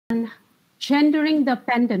Gendering the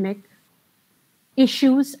Pandemic,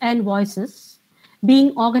 Issues and Voices,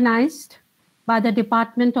 being organized by the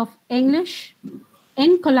Department of English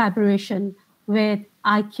in collaboration with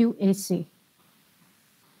IQAC.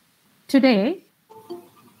 Today,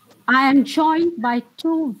 I am joined by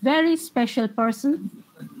two very special persons,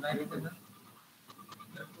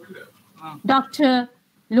 Dr.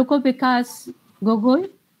 Lukovikas Gogoi,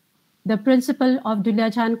 the principal of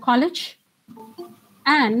Duliajan College,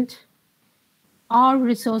 and our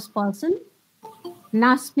resource person,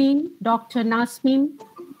 Dr. Nasmeen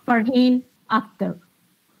Farheen Akhtar.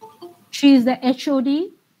 She is the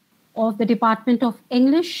HOD of the Department of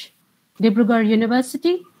English, Dibrugarh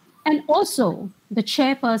University, and also the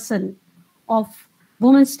chairperson of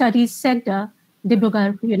Women's Studies Center,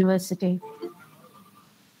 Dibrugarh University.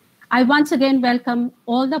 I once again welcome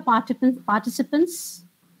all the participants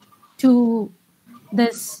to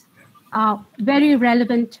this very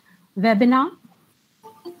relevant webinar.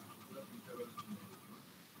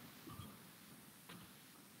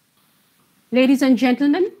 Ladies and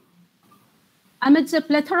gentlemen, amidst a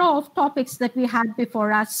plethora of topics that we had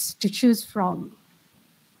before us to choose from,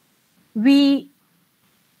 we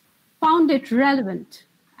found it relevant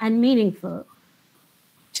and meaningful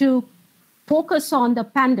to focus on the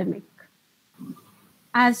pandemic,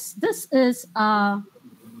 as this is a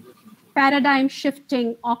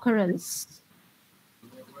paradigm-shifting occurrence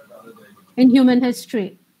in human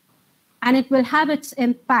history, and it will have its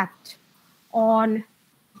impact on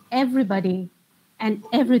everybody and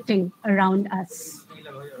everything around us.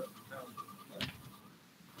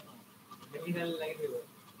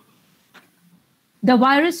 The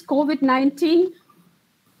virus COVID-19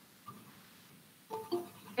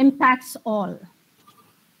 impacts all.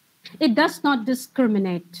 It does not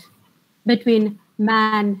discriminate between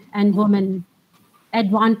man and woman,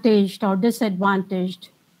 advantaged or disadvantaged,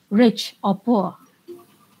 rich or poor.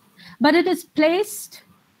 But it is placed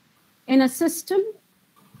in a system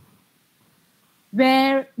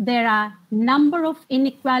where there are a number of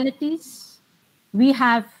inequalities. We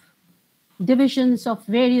have divisions of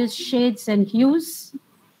various shades and hues.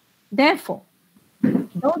 Therefore,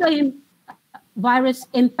 though the virus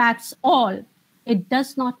impacts all, it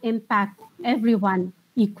does not impact everyone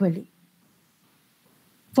equally.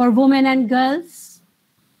 For women and girls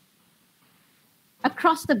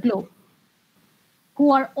across the globe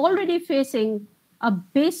who are already facing a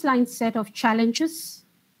baseline set of challenges,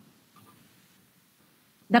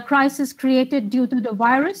 the crisis created due to the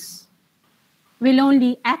virus will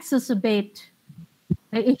only exacerbate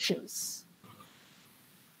the issues.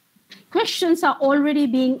 Questions are already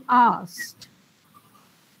being asked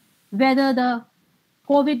whether the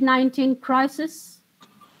COVID-19 crisis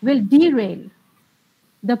will derail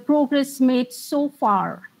the progress made so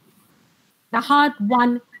far, the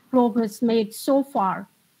hard-won progress made so far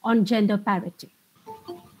on gender parity.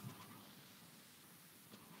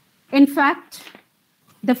 In fact,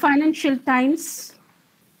 the Financial Times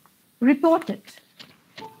reported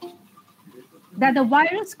that the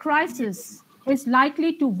virus crisis is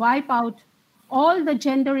likely to wipe out all the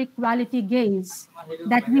gender equality gains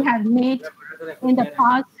that we have made in the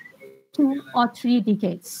past 2 or 3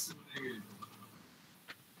 decades.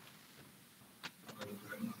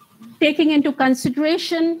 Taking into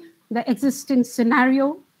consideration the existing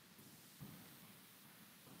scenario,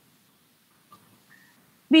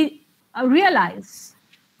 we realize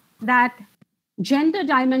that gender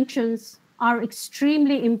dimensions are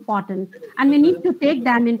extremely important, and we need to take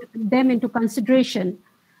them into consideration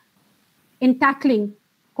in tackling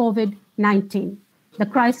COVID-19, the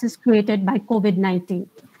crisis created by COVID-19,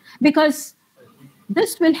 because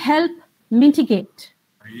this will help mitigate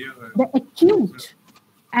the acute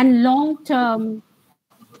and long-term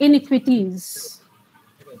inequities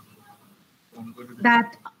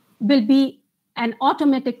that will be an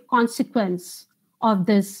automatic consequence of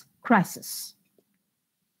this crisis.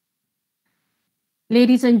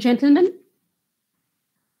 Ladies and gentlemen,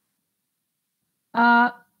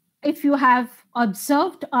 if you have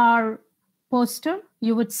observed our poster,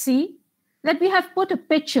 you would see that we have put a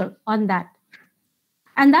picture on that.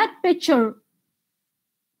 And that picture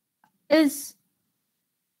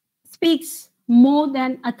speaks more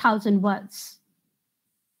than 1,000 words.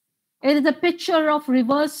 It is a picture of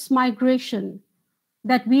reverse migration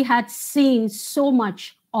that we had seen so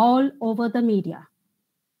much all over the media.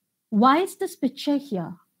 Why is this picture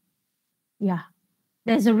here? Yeah,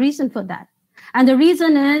 there's a reason for that. And the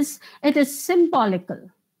reason is it is symbolical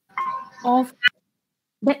of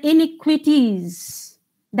the inequities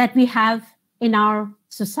that we have in our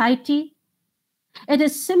society. It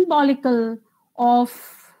is symbolical of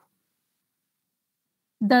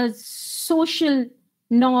the social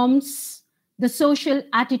norms, the social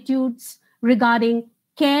attitudes regarding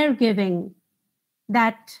caregiving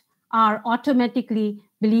that are automatically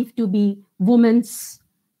believed to be women's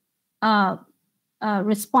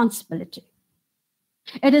responsibility.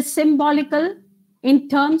 It is symbolical in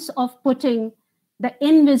terms of putting the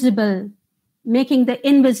invisible, making the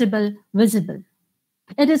invisible visible.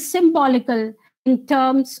 It is symbolical in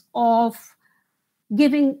terms of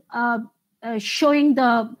giving, showing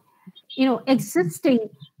the, existing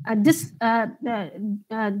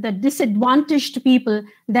the disadvantaged people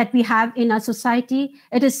that we have in our society.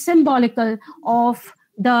 It is symbolical of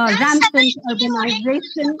the rampant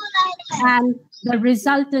urbanization and the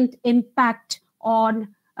resultant impact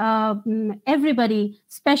on everybody,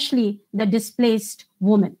 especially the displaced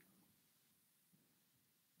women.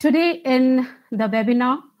 Today in the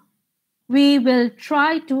webinar, we will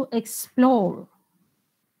try to explore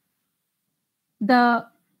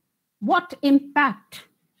what impact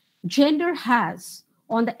gender has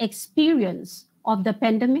on the experience of the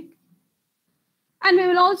pandemic. And we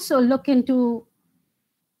will also look into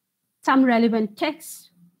some relevant texts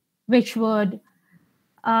which would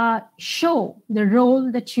show the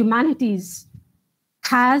role that humanities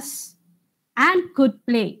has and could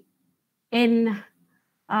play in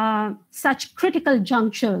such critical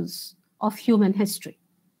junctures of human history.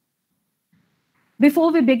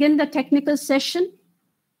 Before we begin the technical session,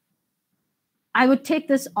 I would take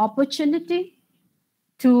this opportunity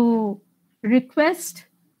to request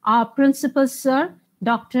our principal sir,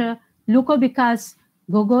 Dr. Lukovikas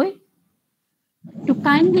Gogoi, to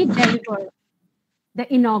kindly deliver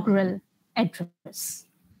the inaugural address.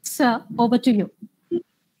 Sir, over to you.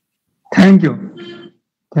 Thank you.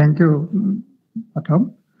 Thank you,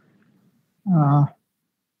 Atom.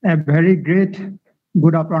 A very great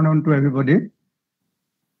good afternoon to everybody.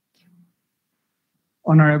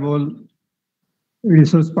 Honorable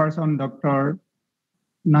Resource Person, Dr.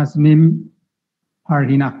 Nazmeen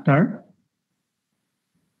Farhin Akhtar,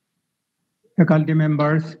 faculty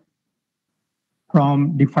members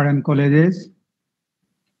from different colleges,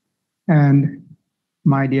 and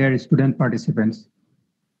my dear student participants.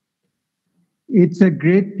 It's a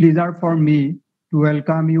great pleasure for me to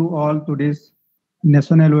welcome you all to this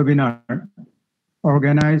national webinar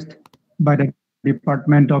organized by the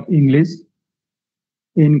Department of English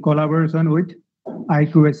in collaboration with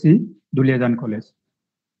IQAC Duliajan College.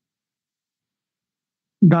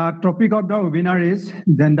 The topic of the webinar is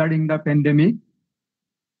Gender in the Pandemic,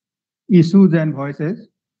 Issues and Voices,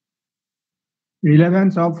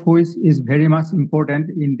 relevance of which is very much important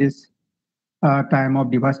in this time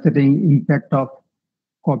of devastating impact of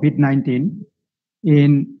COVID-19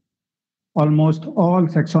 in almost all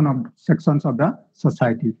sections of the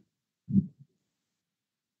society.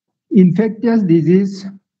 Infectious disease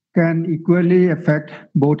can equally affect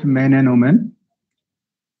both men and women,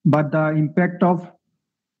 but the impact of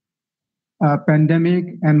pandemic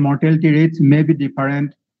and mortality rates may be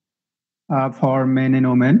different for men and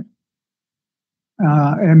women.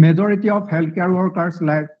 A majority of healthcare workers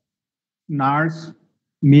like nurse,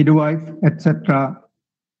 midwife, etc.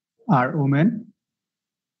 are women.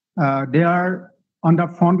 They are on the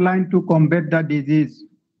front line to combat the disease,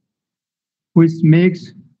 which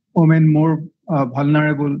makes women more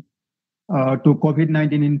vulnerable to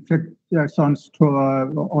COVID-19 infections,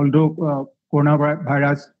 although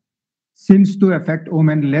coronavirus seems to affect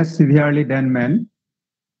women less severely than men.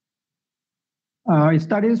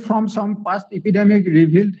 Studies from some past epidemic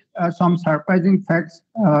revealed some surprising facts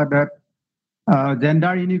that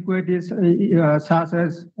gender inequalities such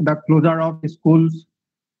as the closure of schools,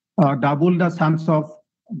 double the chance of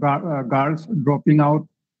girls dropping out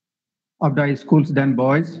of the schools than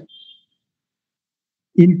boys,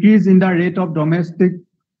 increase in the rate of domestic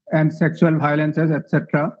and sexual violences,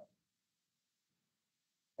 etc.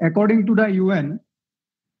 According to the UN,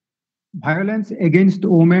 violence against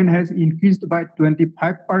women has increased by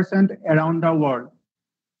 25% around the world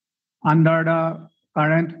under the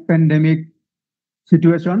current pandemic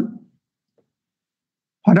situation.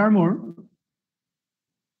 Furthermore,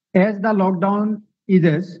 as the lockdown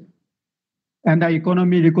eases and the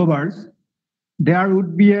economy recovers, there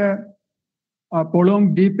would be a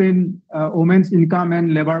prolonged dip in women's income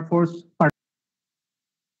and labor force.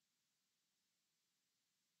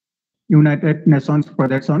 United Nations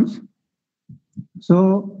projections.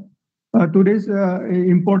 So today's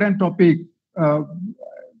important topic,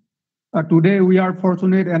 today we are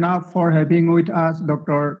fortunate enough for having with us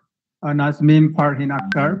Dr. Nazmeen Farhin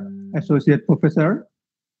Akhtar, Associate Professor,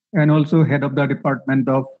 and also Head of the Department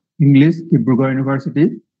of English, Dibrugarh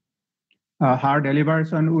University. Her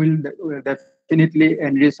deliberation will definitely definitely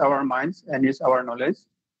enrich our minds, enrich our knowledge.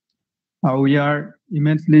 We are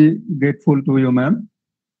immensely grateful to you, ma'am.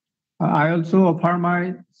 I also offer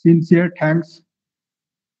my sincere thanks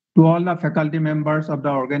to all the faculty members of the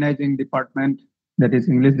organizing department, that is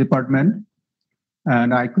English department,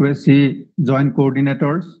 and IQAC joint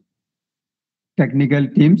coordinators, technical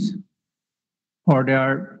teams for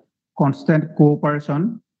their constant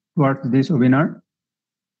cooperation towards this webinar.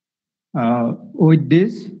 With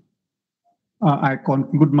this, I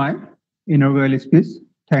conclude my inaugural speech.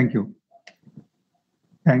 Thank you.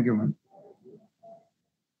 Thank you, ma'am.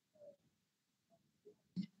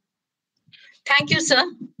 Thank you, sir.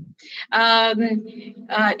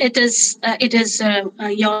 It is the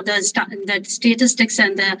statistics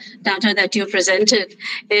and the data that you presented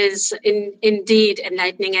is indeed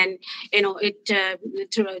enlightening, and it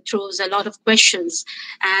throws a lot of questions,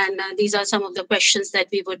 and these are some of the questions that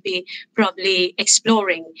we would be probably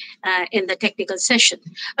exploring in the technical session.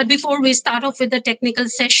 But before we start off with the technical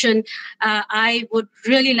session, I would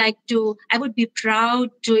be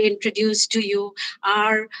proud to introduce to you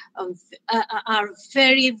our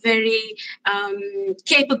very, very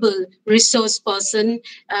capable resource person,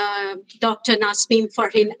 Dr. Nasmeem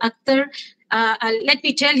Farhin Akhtar. Let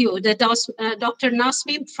me tell you that Dr.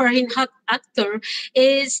 Nasmeem Farhin Akhtar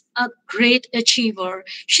is a great achiever.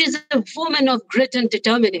 She's a woman of grit and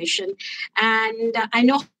determination. And I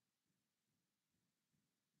know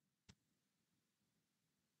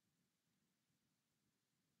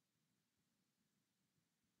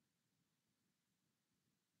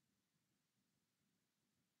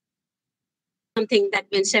something that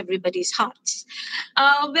wins everybody's hearts.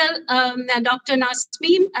 Dr.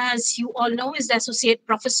 Nasmeem, as you all know, is the Associate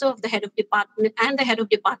Professor of the Head of Department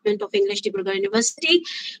of English, Dibrugarh University.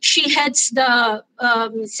 She heads the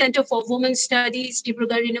Center for Women Studies,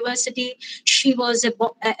 Dibrugarh University. She was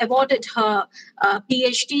awarded her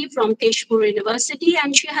PhD from Tezpur University,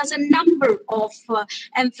 and she has a number of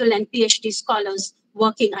MPhil and PhD scholars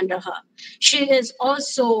working under her. She is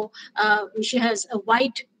also, she has a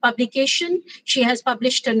wide publication. She has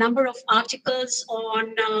published a number of articles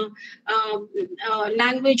on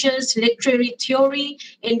languages, literary theory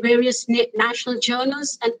in various national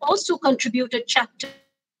journals, and also contributed chapters.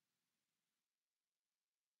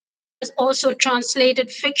 Has also translated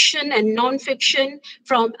fiction and non-fiction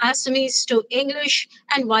from Assamese to English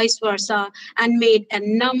and vice versa, and made a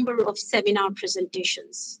number of seminar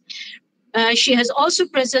presentations. She has also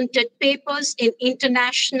presented papers in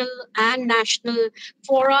international and national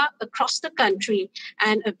fora across the country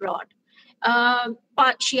and abroad.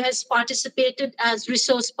 But she has participated as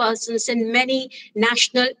resource persons in many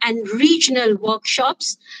national and regional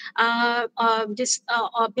workshops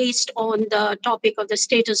based on the topic of the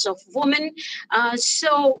status of women.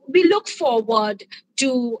 So we look forward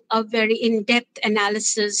to a very in-depth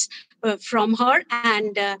analysis from her,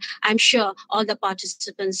 and I'm sure all the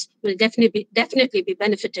participants will definitely be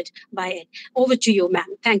benefited by it. Over to you,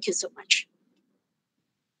 ma'am. Thank you so much.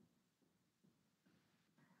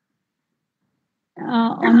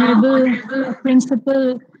 Honorable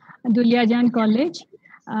Principal, Duliajan College,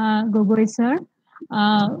 Gogoi sir,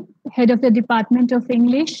 Head of the Department of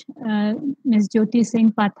English, Ms. Jyoti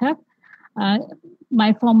Singh Pathak,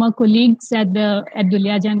 my former colleagues at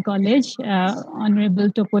Duliajan College, Honorable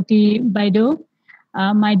Topoti Baido,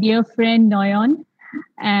 my dear friend Noyon,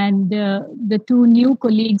 and the two new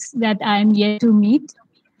colleagues that I am yet to meet,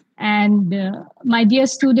 and my dear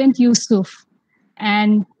student Yusuf,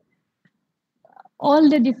 and all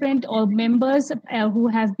the different members who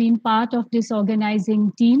have been part of this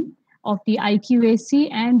organizing team of the IQAC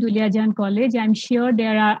and Duliajan College. I'm sure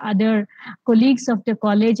there are other colleagues of the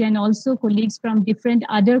college and also colleagues from different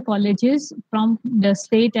other colleges from the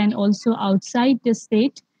state and also outside the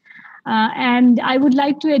state. And I would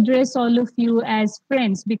like to address all of you as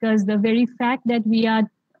friends, because the very fact that we are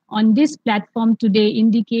on this platform today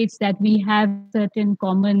indicates that we have certain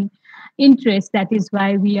common interests. That is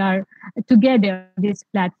why we are together on this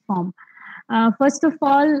platform. First of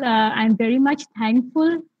all, I'm very much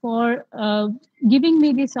thankful for giving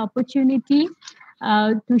me this opportunity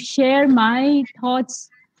to share my thoughts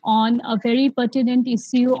on a very pertinent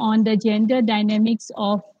issue on the gender dynamics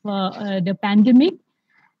of the pandemic.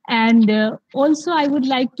 And also, I would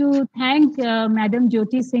like to thank Madam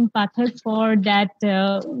Jyoti Singh Pathak for that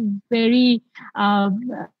very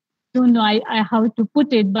don't know how to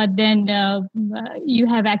put it, but then you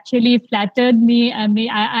have actually flattered me. I mean,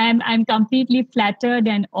 I'm completely flattered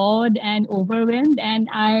and awed and overwhelmed, and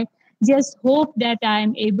I just hope that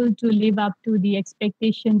I'm able to live up to the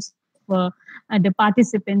expectations of the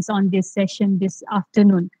participants on this session this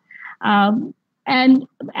afternoon. And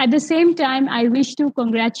at the same time, I wish to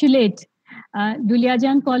congratulate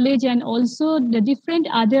Duliajan College and also the different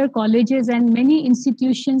other colleges and many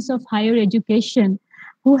institutions of higher education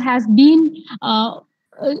who have been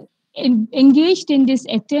engaged in this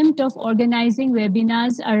attempt of organizing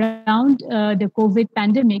webinars around the COVID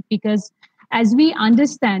pandemic, because as we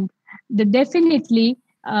understand, definitely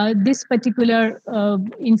this particular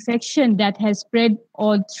infection that has spread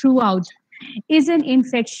all throughout is an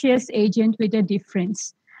infectious agent with a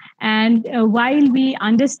difference. And while we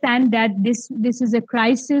understand that this is a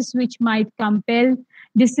crisis which might compel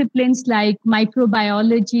disciplines like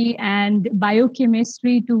microbiology and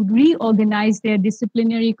biochemistry to reorganize their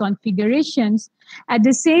disciplinary configurations, at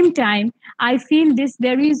the same time, I feel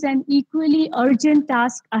there is an equally urgent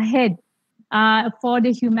task ahead for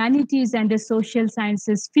the humanities and the social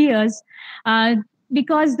sciences spheres,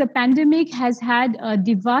 because the pandemic has had a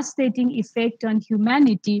devastating effect on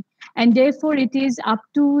humanity, and therefore it is up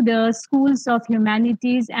to the schools of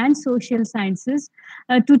humanities and social sciences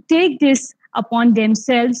to take this upon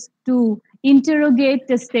themselves to interrogate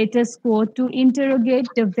the status quo, to interrogate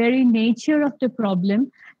the very nature of the problem,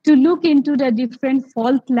 to look into the different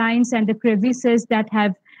fault lines and the crevices that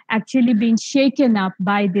have actually been shaken up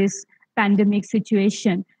by this pandemic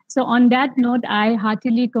situation. So on that note, I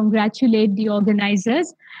heartily congratulate the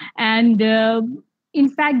organizers. And in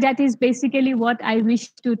fact, that is basically what I wish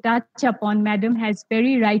to touch upon. Madam has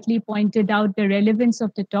very rightly pointed out the relevance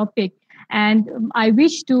of the topic. And I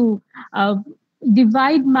wish to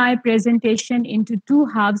divide my presentation into two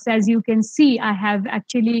halves. As you can see, I have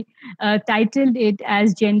actually titled it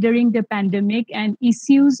as Gendering the Pandemic and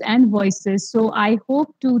Issues and Voices. So I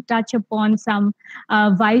hope to touch upon some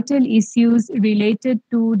vital issues related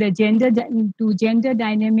to the gender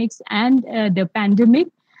dynamics and the pandemic.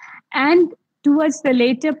 And towards the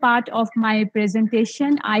later part of my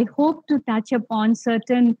presentation, I hope to touch upon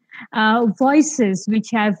certain voices which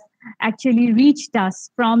have actually reached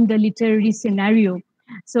us from the literary scenario.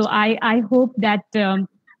 So I hope that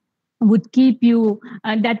would keep you,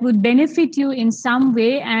 that would benefit you in some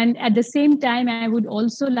way. And at the same time, I would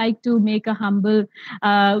also like to make a humble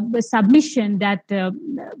submission that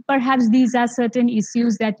perhaps these are certain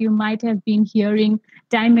issues that you might have been hearing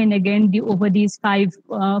time and again over these 4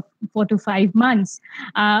 to 5 months.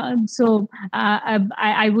 So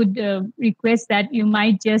I would request that you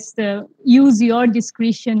might just use your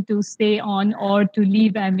discretion to stay on or to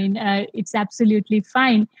leave. I mean, it's absolutely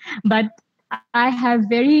fine. But I have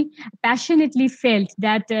very passionately felt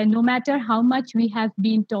that no matter how much we have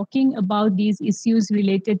been talking about these issues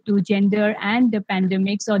related to gender and the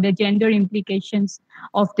pandemics or the gender implications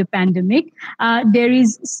of the pandemic, there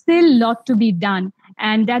is still a lot to be done.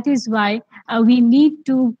 And that is why we need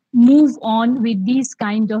to move on with these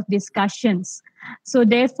kind of discussions. So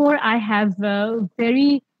therefore, I have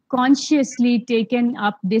very consciously taken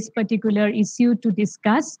up this particular issue to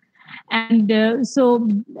discuss. And so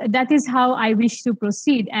that is how I wish to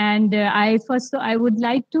proceed. And I would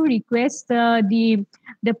like to request the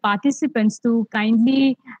participants to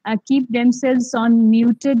kindly keep themselves on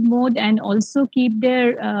muted mode and also keep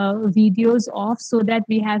their videos off so that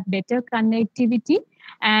we have better connectivity.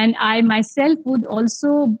 And I myself would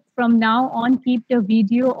also from now on keep the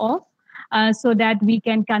video off so that we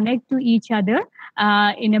can connect to each other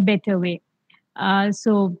in a better way.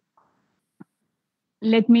 So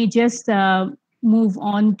let me just move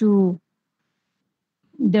on to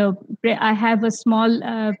I have a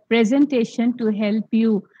small presentation to help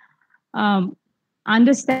you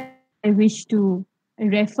understand what I wish to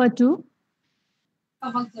refer to.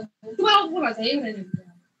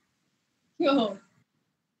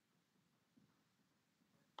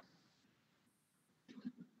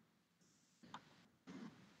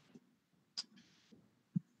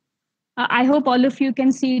 I hope all of you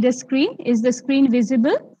can see the screen. Is the screen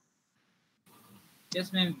visible?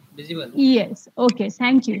 Yes, ma'am, visible. Yes. Okay.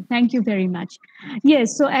 Thank you. Thank you very much.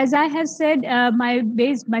 Yes. So as I have said,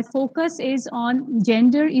 my focus is on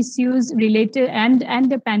gender issues related and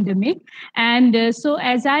the pandemic. And so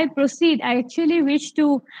as I proceed, I actually wish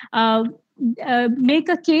to make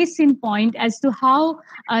a case in point as to how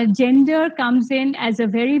gender comes in as a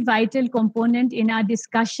very vital component in our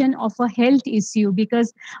discussion of a health issue,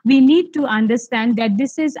 because we need to understand that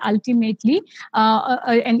this is ultimately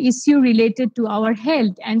an issue related to our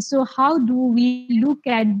health. And so how do we look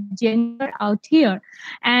at gender out here?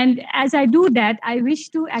 And as I do that, I wish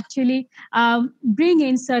to actually bring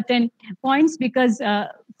in certain points, because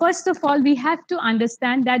first of all, we have to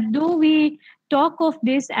understand that though we talk of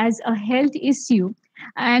this as a health issue,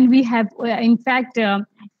 and we have in fact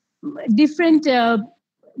different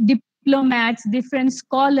diplomats, different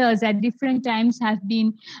scholars at different times have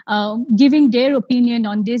been giving their opinion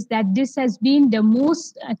on this, that this has been the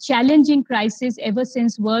most challenging crisis ever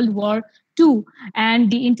since World War II. And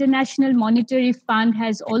the International Monetary Fund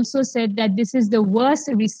has also said that this is the worst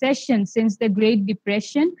recession since the Great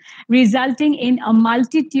Depression, resulting in a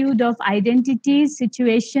multitude of identities,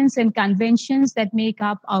 situations, and conventions that make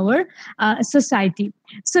up our society.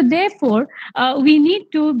 So therefore, we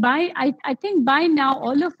need to, I think by now,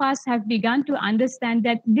 all of us have begun to understand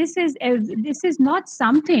that this is not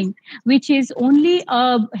something which is only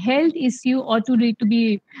a health issue or to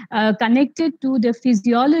be connected to the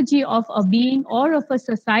physiology of a being or of a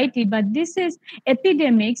society, but this is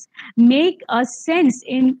epidemics make a sense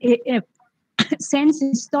in sense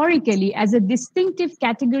historically as a distinctive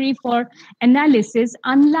category for analysis,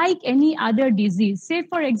 unlike any other disease. Say,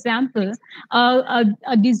 for example,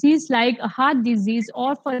 a disease like a heart disease,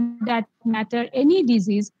 or for that matter, any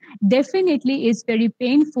disease, definitely is very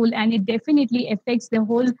painful, and it definitely affects the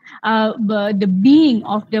whole the being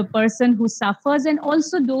of the person who suffers, and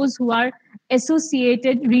also those who are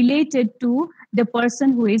related to the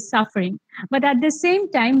person who is suffering. But at the same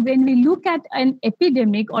time, when we look at an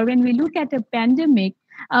epidemic or when we look at a pandemic,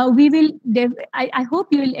 I hope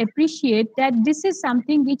you will appreciate that this is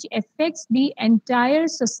something which affects the entire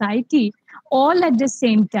society all at the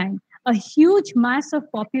same time. A huge mass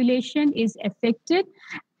of population is affected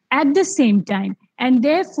at the same time. And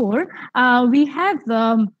therefore, we have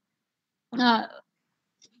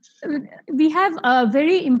a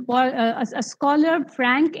very important a scholar,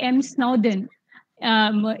 Frank M. Snowden,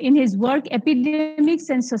 in his work Epidemics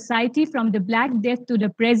and Society from the Black Death to the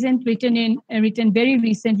Present, written very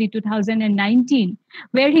recently, 2019,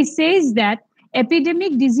 where he says that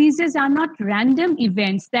epidemic diseases are not random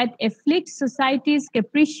events that afflict societies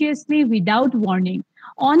capriciously without warning.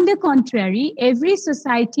 On the contrary, every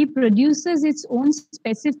society produces its own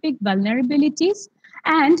specific vulnerabilities,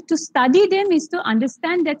 and to study them is to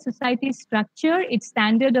understand that society's structure, its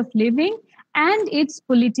standard of living, and its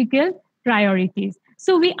political priorities.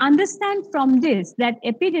 So we understand from this that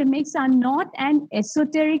epidemics are not an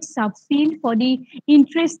esoteric subfield for the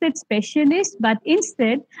interested specialists, but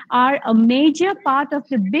instead are a major part of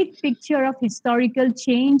the big picture of historical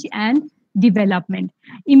change and development.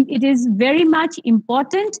 It is very much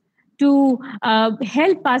important to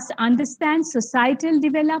help us understand societal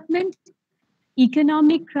development,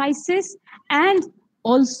 economic crisis, and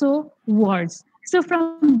also wars. So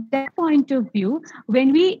from that point of view,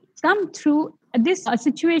 when we come through this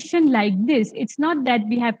situation like this, it's not that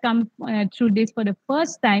we have come through this for the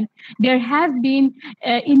first time. There have been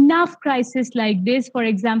enough crises like this. For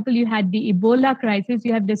example, you had the Ebola crisis,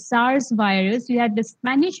 you have the SARS virus, you had the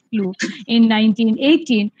Spanish flu in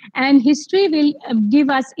 1918, and history will give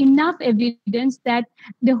us enough evidence that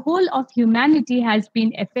the whole of humanity has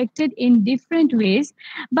been affected in different ways.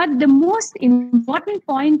 But the most important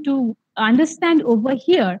point to understand over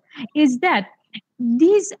here is that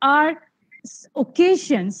these are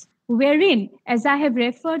occasions wherein, as I have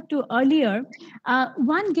referred to earlier,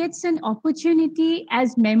 one gets an opportunity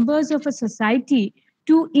as members of a society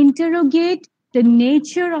to interrogate the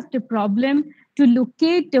nature of the problem, to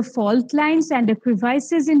locate the fault lines and the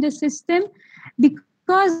crevices in the system,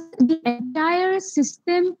 because the entire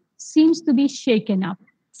system seems to be shaken up.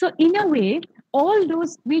 So in a way, all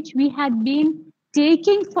those which we had been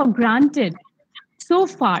taking for granted so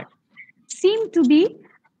far seem to be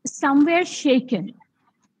somewhere shaken.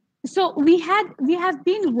 So we have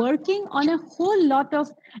been working on a whole lot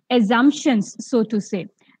of assumptions, so to say.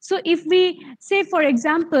 So if we say, for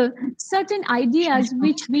example, certain ideas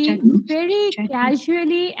which we very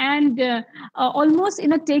casually and almost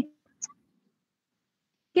in a taken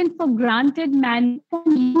for granted manner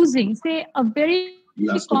using, say, a very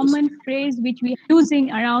common phrase which we are using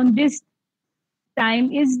around this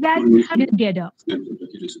time is that together.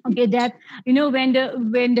 Okay, that when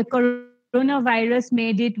the coronavirus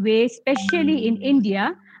made its way, especially in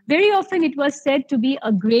India, very often it was said to be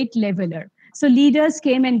a great leveler. So leaders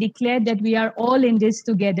came and declared that we are all in this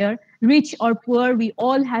together, rich or poor, we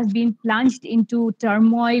all have been plunged into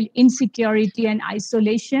turmoil, insecurity, and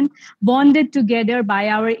isolation, bonded together by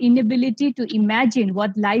our inability to imagine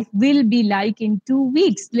what life will be like in 2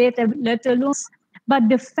 weeks, let alone. But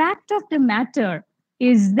the fact of the matter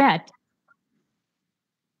is that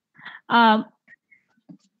the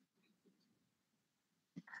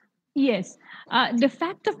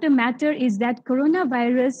fact of the matter is that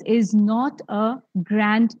coronavirus is not a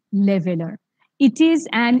grand leveler. It is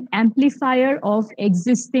an amplifier of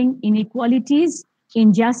existing inequalities,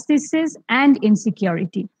 injustices, and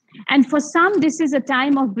insecurity. And for some, this is a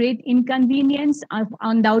time of great inconvenience, of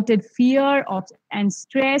undoubted fear and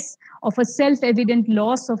stress, of a self-evident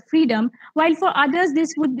loss of freedom, while for others,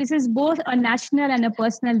 this is both a national and a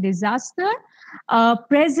personal disaster,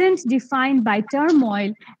 present defined by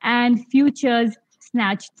turmoil and futures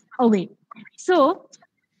snatched away. So,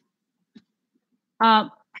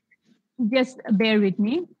 just bear with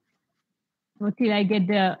me until I get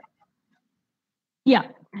the, yeah.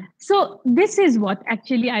 So this is what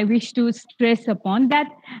actually I wish to stress upon, that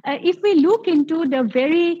if we look into the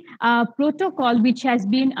very protocol which has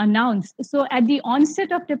been announced. So at the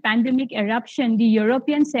onset of the pandemic eruption, the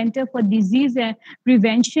European Center for Disease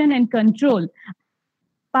Prevention and Control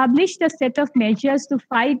published a set of measures to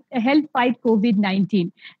help fight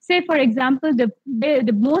COVID-19. Say, for example, the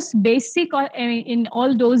most basic in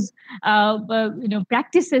all those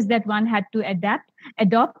practices that one had to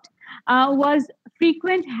adopt was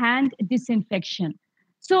frequent hand disinfection.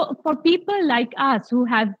 So for people like us who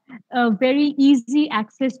have very easy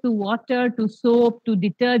access to water, to soap, to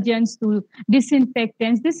detergents, to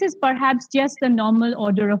disinfectants, this is perhaps just a normal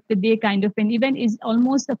order of the day kind of an event, is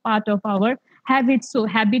almost a part of our habit, so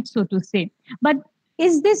to say. But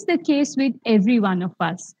is this the case with every one of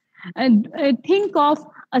us? And think of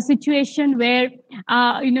a situation where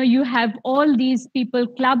you have all these people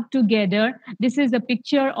clubbed together. This is a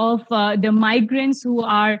picture of the migrants who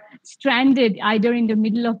are stranded either in the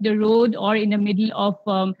middle of the road or in the middle of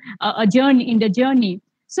a journey.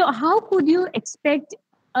 So how could you expect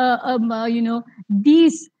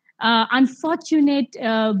these unfortunate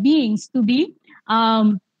beings to be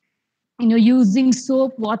using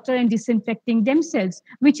soap, water, and disinfecting themselves?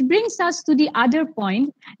 Which brings us to the other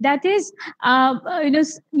point, that is,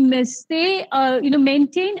 maintain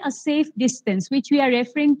a safe distance, which we are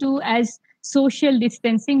referring to as social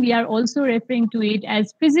distancing. We are also referring to it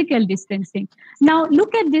as physical distancing. Now,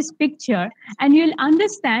 look at this picture, and you'll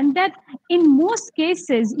understand that in most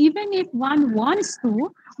cases, even if one wants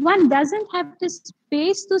to, one doesn't have the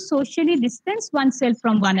space to socially distance oneself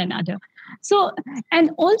from one another. So,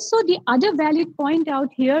 and also the other valid point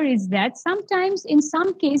out here is that sometimes in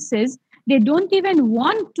some cases, they don't even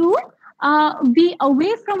want to be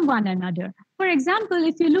away from one another. For example,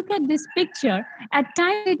 if you look at this picture, at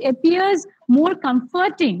times it appears more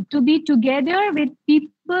comforting to be together with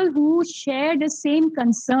people who share the same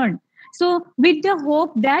concern. So with the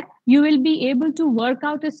hope that you will be able to work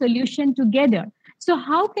out a solution together. So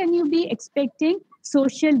how can you be expecting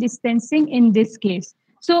social distancing in this case?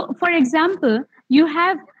 So, for example, you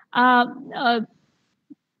have the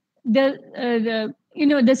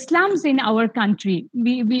slums in our country.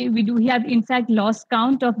 We have in fact lost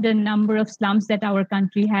count of the number of slums that our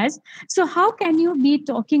country has. So, how can you be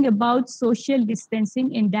talking about social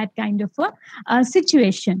distancing in that kind of a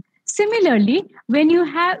situation? Similarly, when you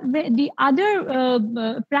have the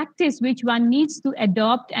other practice which one needs to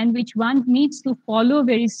adopt and which one needs to follow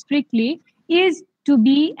very strictly is to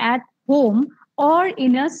be at home or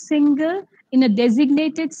in a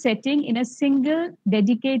designated setting, in a single,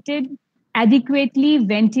 dedicated, adequately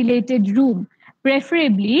ventilated room,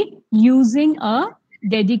 preferably using a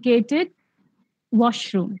dedicated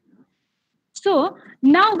washroom. So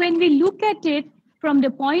now when we look at it from the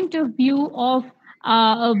point of view of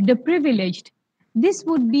the privileged, this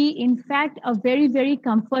would be, in fact, a very, very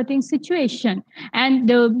comforting situation. And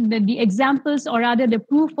the examples, or rather the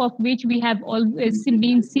proof of which we have always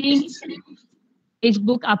been seeing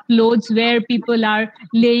Facebook uploads where people are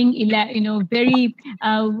laying, very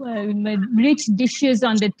rich dishes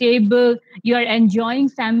on the table. You are enjoying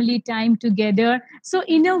family time together. So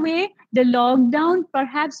in a way, the lockdown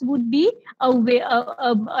perhaps would be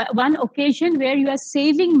one occasion where you are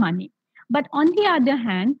saving money. But on the other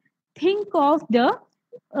hand, think of the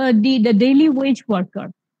daily wage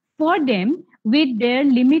worker. For them, with their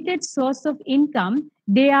limited source of income,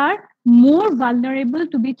 they are more vulnerable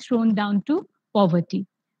to be thrown down to poverty.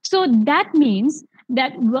 So that means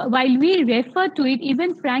that while we refer to it,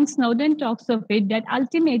 even Frank Snowden talks of it, that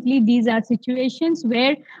ultimately these are situations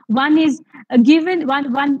where one is given,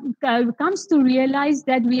 one comes to realize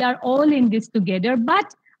that we are all in this together,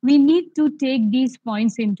 but we need to take these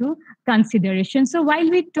points into consideration. So while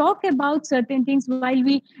we talk about certain things, while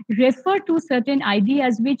we refer to certain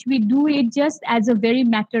ideas, which we do it just as a very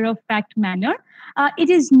matter-of-fact manner, it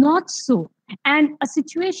is not so. And a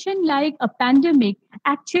situation like a pandemic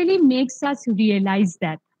actually makes us realize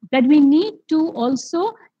that we need to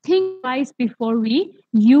also think twice before we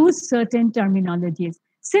use certain terminologies.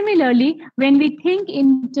 Similarly, when we think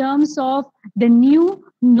in terms of the new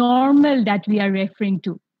normal that we are referring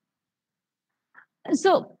to.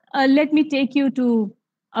 So let me take you to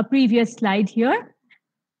a previous slide here.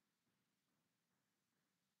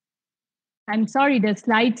 I'm sorry, the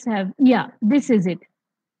slides have, yeah, this is it.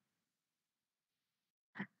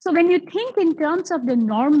 So when you think in terms of the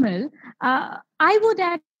normal, I would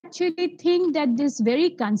actually think that this very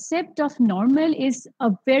concept of normal is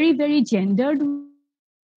a very, very gendered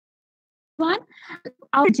one.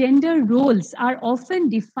 Our gender roles are often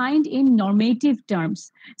defined in normative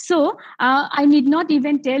terms. So I need not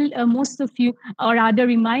even tell most of you, or rather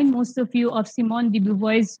remind most of you of Simone de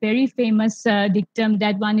Beauvoir's very famous dictum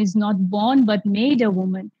that one is not born but made a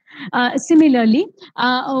woman. Similarly,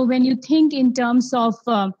 when you think in terms of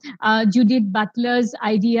Judith Butler's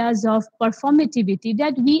ideas of performativity,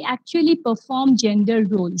 that we actually perform gender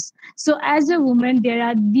roles. So as a woman, there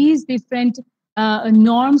are these different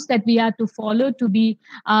norms that we are to follow to be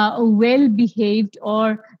well behaved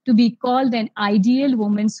or to be called an ideal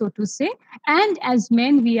woman, so to say. And as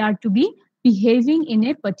men, we are to be behaving in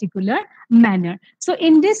a particular manner. So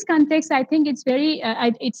in this context, I think it's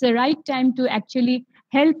it's the right time to actually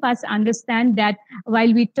help us understand that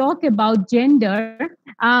while we talk about gender,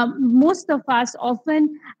 most of us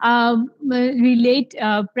often relate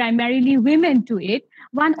primarily women to it.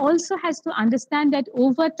 One also has to understand that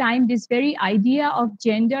over time, this very idea of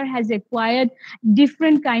gender has acquired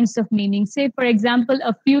different kinds of meaning. Say, for example,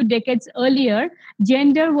 a few decades earlier,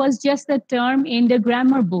 gender was just a term in the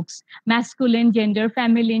grammar books: masculine gender,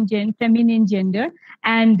 feminine gender,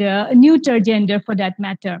 and neuter gender for that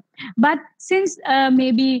matter. But since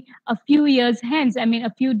maybe a few years hence, I mean,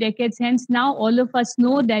 a few decades hence, now all of us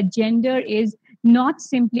know that gender is not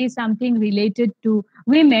simply something related to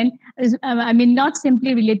women, not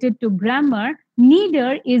simply related to grammar,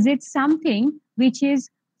 neither is it something which is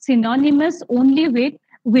synonymous only with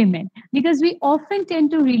women, because we often tend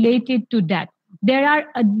to relate it to that. There are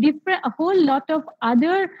a whole lot of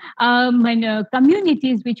other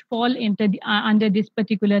communities which fall into under this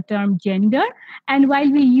particular term gender. And while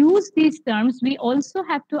we use these terms, we also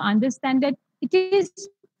have to understand that it is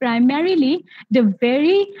primarily the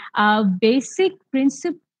very basic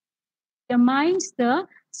principle determines the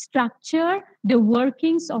structure, the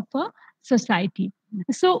workings of a society.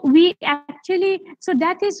 So so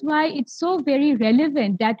that is why it's so very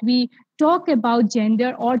relevant that we talk about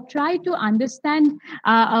gender or try to understand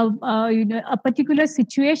a particular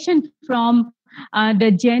situation from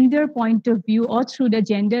the gender point of view or through the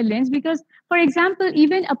gender lens, because, for example,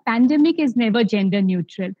 even a pandemic is never gender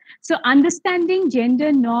neutral. So understanding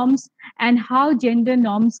gender norms and how gender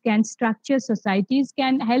norms can structure societies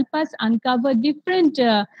can help us uncover different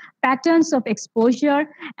patterns of exposure,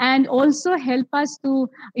 and also help us to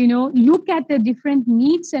look at the different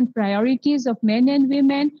needs and priorities of men and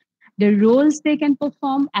women, the roles they can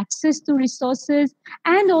perform, access to resources,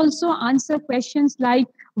 and also answer questions like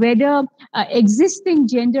whether existing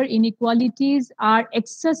gender inequalities are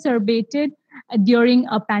exacerbated during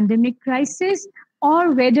a pandemic crisis,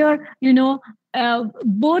 or whether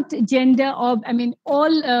both gender of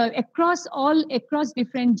across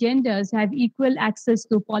different genders have equal access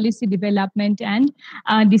to policy development and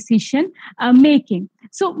decision making.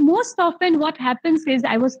 So most often what happens is,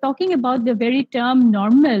 I was talking about the very term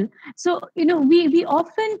normal. So we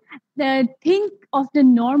often think of the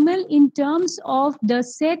normal in terms of the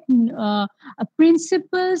set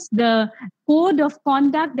principles, the code of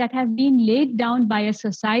conduct that have been laid down by a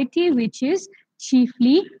society which is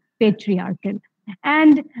chiefly patriarchal.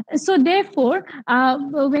 And so therefore,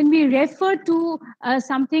 when we refer to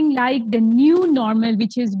something like the new normal,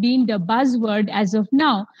 which has been the buzzword as of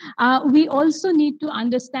now, we also need to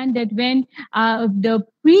understand that when the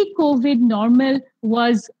pre-COVID normal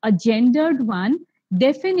was a gendered one,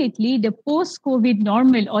 definitely the post-COVID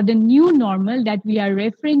normal or the new normal that we are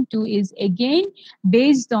referring to is again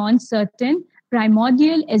based on certain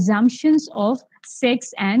primordial assumptions of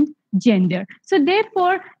sex and gender. So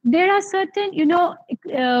therefore, there are certain,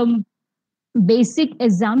 basic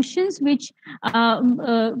assumptions which have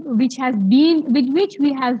been, with which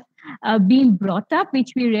we have been brought up,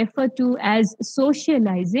 which we refer to as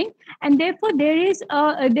socializing, and therefore there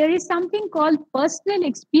is something called personal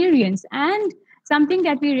experience and something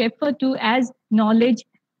that we refer to as knowledge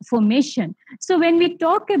formation. So when we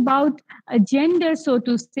talk about gender, so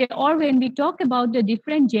to say, or when we talk about the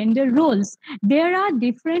different gender roles, there are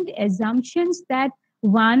different assumptions that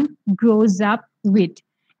one grows up with.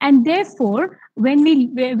 And therefore, when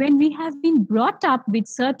we have been brought up with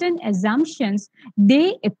certain assumptions,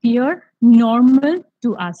 they appear normal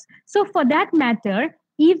to us. So for that matter,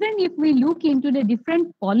 even if we look into the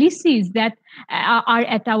different policies that are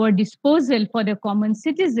at our disposal for the common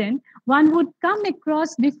citizen, one would come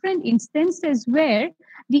across different instances where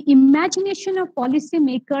the imagination of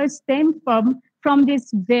policymakers stem from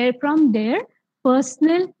their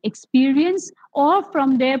personal experience or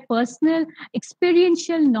from their personal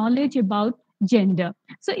experiential knowledge about gender.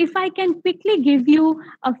 So if I can quickly give you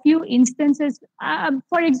a few instances,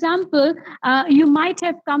 for example, you might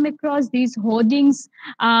have come across these hoardings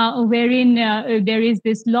wherein there is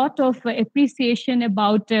this lot of appreciation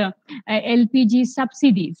about LPG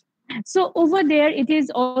subsidies. So over there, it is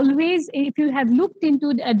always, if you have looked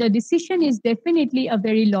into the decision is definitely a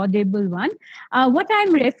very laudable one. What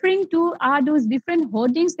I'm referring to are those different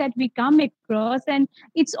hoardings that we come across, and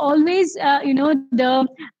it's always,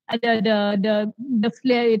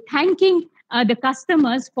 thanking the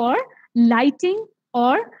customers for lighting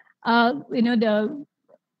or, the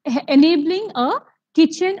enabling a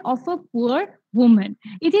kitchen of a poor woman.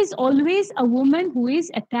 It is always a woman who is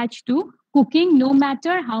attached to cooking, no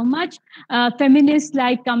matter how much feminists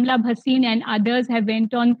like Kamla Bhasin and others have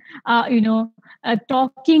went on,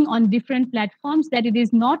 talking on different platforms that it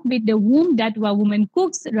is not with the womb that a woman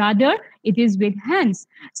cooks, rather it is with hands.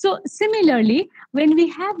 So similarly, when we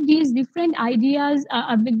have these different ideas,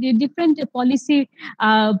 the different policy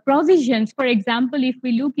provisions, for example, if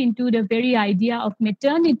we look into the very idea of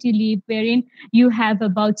maternity leave, wherein you have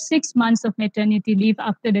about 6 months of maternity leave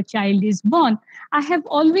after the child is born, I have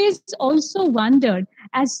always also wondered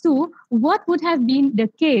as to what would have been the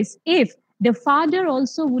case if the father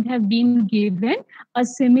also would have been given a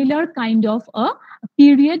similar kind of a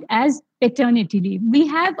period as paternity leave. We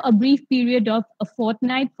have a brief period of a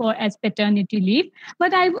fortnight for as paternity leave,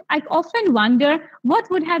 but I often wonder what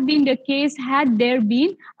would have been the case had there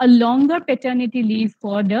been a longer paternity leave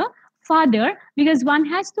for the father, because one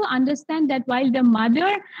has to understand that while the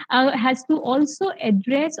mother has to also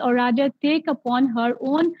address or rather take upon her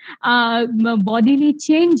own bodily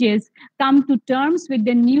changes, come to terms with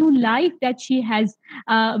the new life that she has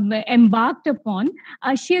embarked upon,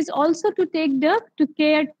 she is also to take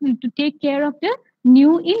care of the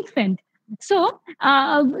new infant. So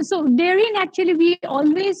therein actually we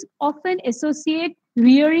always often associate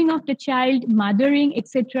rearing of the child, mothering,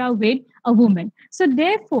 etc. with a woman. So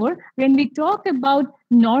therefore, when we talk about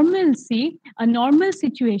normalcy, a normal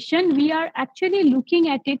situation, we are actually looking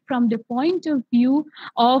at it from the point of view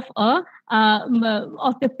of the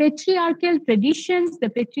patriarchal traditions, the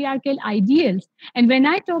patriarchal ideals. And when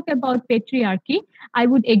I talk about patriarchy, I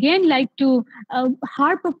would again like to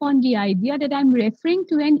harp upon the idea that I'm referring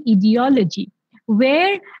to an ideology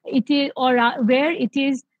where it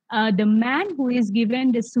is the man who is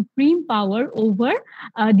given the supreme power over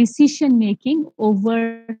decision making,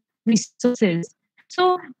 over resources.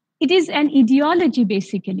 So it is an ideology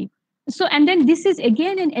basically. So, and then this is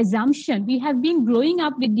again an assumption. We have been growing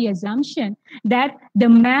up with the assumption that the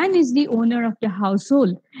man is the owner of the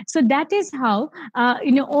household. So that is how,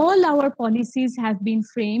 all our policies have been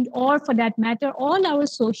framed, or for that matter, all our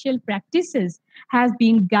social practices have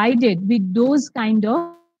been guided with those kind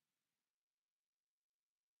of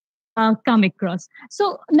come across.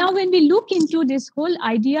 So now when we look into this whole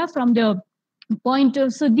idea from the point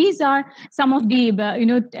of, so these are some of the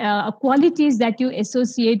qualities that you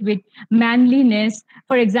associate with manliness.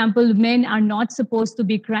 For example, men are not supposed to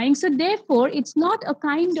be crying, so therefore it's not a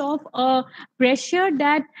kind of pressure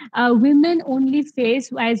that women only face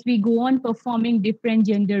as we go on performing different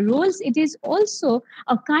gender roles. It is also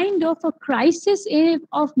a kind of a crisis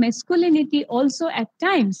of masculinity also at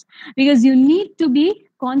times, because you need to be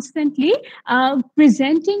constantly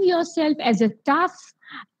presenting yourself as a tough,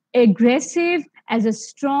 aggressive, as a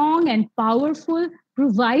strong and powerful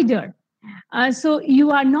provider. So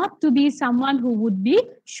you are not to be someone who would be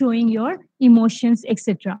showing your emotions,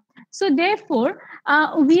 etc. So therefore,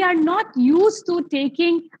 we are not used to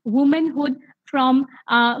taking womanhood from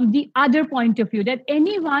the other point of view, that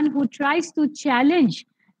anyone who tries to challenge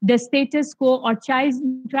the status quo or tries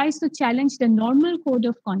to challenge the normal code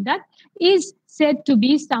of conduct is said to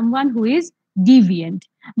be someone who is deviant.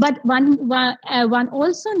 But one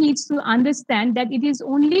also needs to understand that it is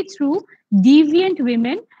only through deviant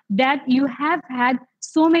women that you have had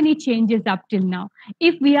so many changes up till now.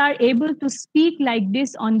 If we are able to speak like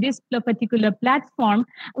this on this particular platform,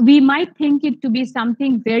 we might think it to be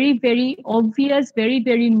something very, very obvious, very,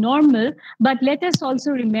 very normal. But let us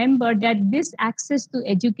also remember that this access to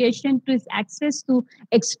education, this access to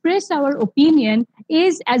express our opinion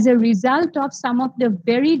is as a result of some of the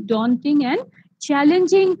very daunting and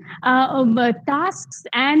challenging tasks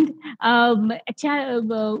and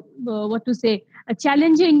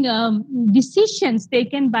challenging decisions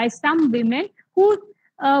taken by some women who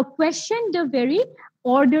question the very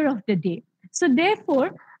order of the day. So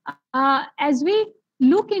therefore, as we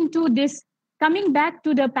look into this, coming back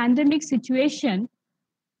to the pandemic situation,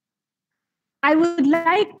 I would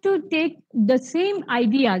like to take the same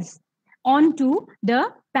ideas onto the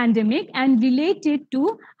pandemic and relate it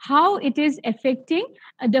to how it is affecting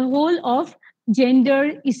the whole of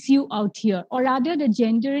gender issue out here, or rather the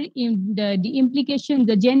the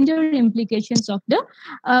gender implications of the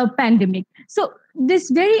pandemic. So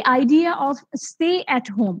this very idea of stay at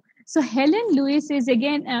home. So Helen Lewis is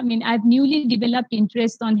again, I mean, I've newly developed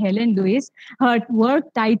interest on Helen Lewis. Her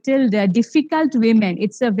work titled Difficult Women.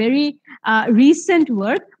 It's a very recent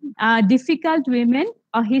work, Difficult Women,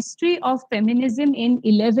 A History of Feminism in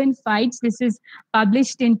 11 Fights. This is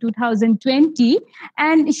published in 2020.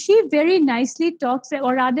 And she very nicely talks,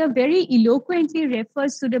 or rather very eloquently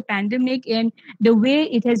refers to the pandemic and the way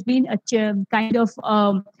it has been a kind of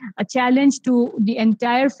a challenge to the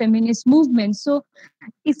entire feminist movement. So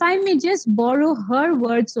if I may just borrow her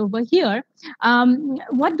words over here,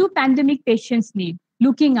 what do pandemic patients need?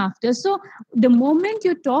 Looking after. So the moment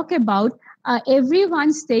you talk about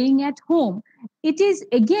everyone staying at home, it is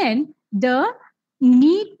again the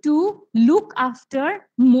need to look after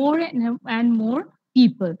more and more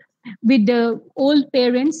people, with the old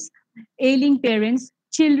parents, ailing parents,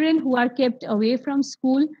 children who are kept away from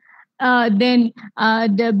school.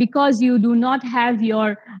 Because you do not have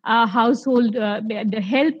your household, the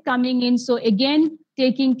help coming in, so again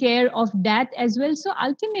taking care of that as well. So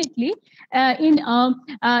ultimately, in a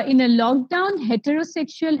lockdown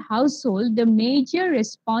heterosexual household, the major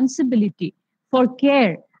responsibility for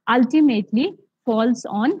care ultimately falls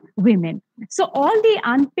on women. So all the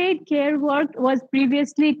unpaid care work was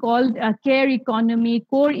previously called care economy,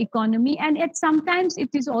 core economy, and sometimes it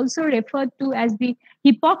is also referred to as the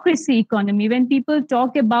hypocrisy economy when people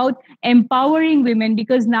talk about empowering women,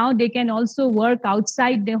 because now they can also work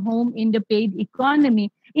outside the home in the paid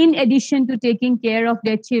economy, in addition to taking care of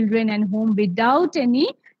their children and home, without any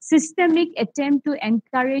systemic attempt to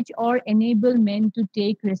encourage or enable men to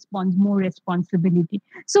take more responsibility.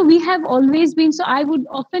 So we have always been, so I would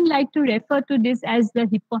often like to refer to this as the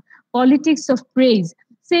politics of praise.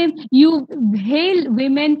 Say you hail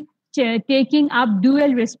women taking up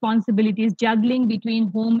dual responsibilities, juggling between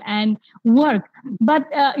home and work. But,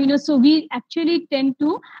 so we actually tend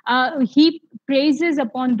to heap praises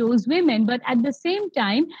upon those women. But at the same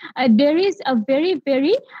time, there is a very,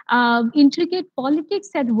 very intricate politics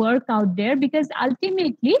at work out there, because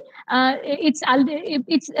ultimately it's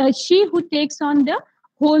she who takes on the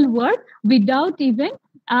whole work without even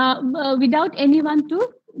without anyone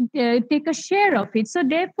to take a share of it. So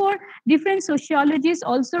therefore, different sociologists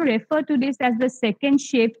also refer to this as the second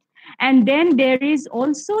shift. And then there is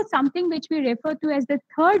also something which we refer to as the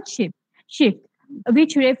third shift,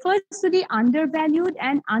 which refers to the undervalued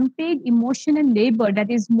and unpaid emotional labor that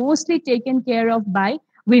is mostly taken care of by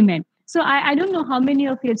women. So I don't know how many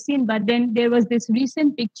of you have seen, but then there was this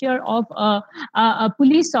recent picture of a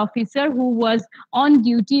police officer who was on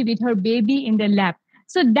duty with her baby in the lap.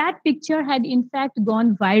 So that picture had in fact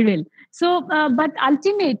gone viral. So, but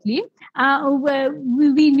ultimately,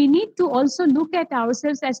 we need to also look at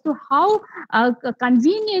ourselves as to how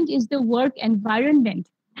convenient is the work environment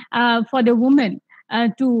for the woman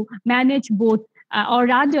to manage both, or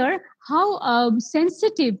rather, how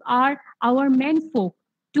sensitive are our men folk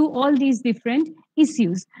to all these different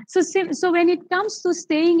issues. So when it comes to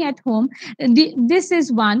staying at home, this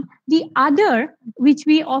is one. The other, which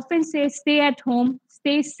we often say, stay at home,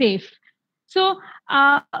 stay safe. So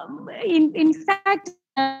in fact,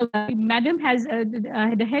 Madam has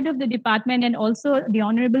the head of the department and also the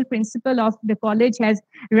honorable principal of the college has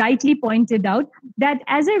rightly pointed out that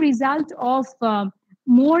as a result of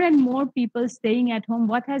more and more people staying at home,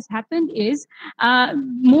 what has happened is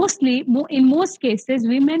in most cases,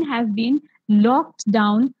 women have been locked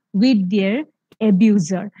down with their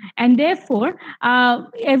abuser. And therefore,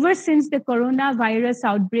 ever since the coronavirus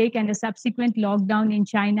outbreak and the subsequent lockdown in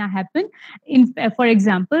China happened, for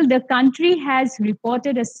example, the country has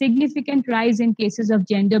reported a significant rise in cases of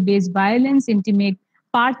gender-based violence, intimate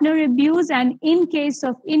partner abuse, and in case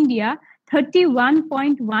of India,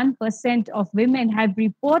 31.1% of women have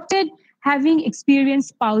reported having experienced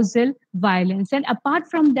spousal violence. And apart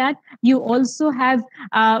from that, you also have,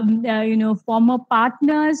 former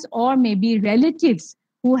partners or maybe relatives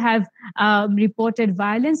who have reported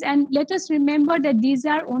violence. And let us remember that these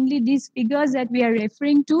figures that we are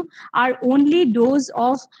referring to are only those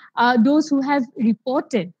of those who have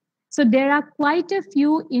reported. So there are quite a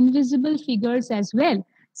few invisible figures as well.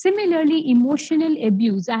 Similarly, emotional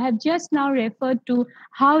abuse. I have just now referred to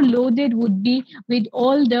how loaded would be with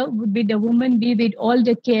the woman be with all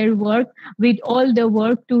the care work, with all the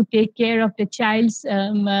work to take care of the child's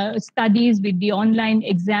studies, with the online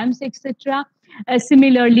exams, etc.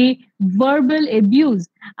 Similarly, verbal abuse.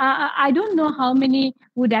 I don't know how many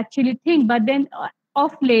would actually think, but then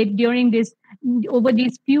of late, over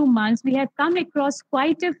these few months, we have come across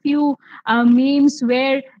quite a few memes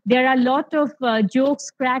where there are a lot of jokes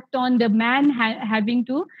cracked on the man having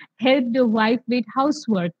to help the wife with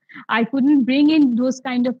housework. I couldn't bring in those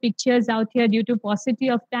kind of pictures out here due to paucity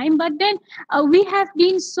of time, but then we have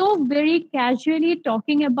been so very casually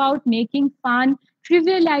talking about making fun,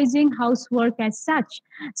 trivializing housework as such.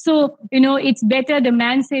 So, it's better, the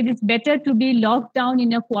man said it's better to be locked down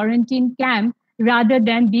in a quarantine camp rather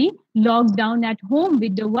than be locked down at home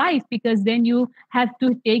with the wife, because then you have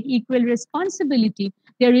to take equal responsibility.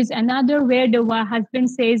 There is another where the husband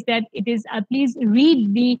says that it is, please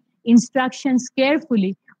read the instructions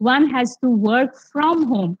carefully. One has to work from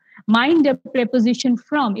home. Mind the preposition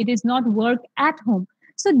from. It is not work at home.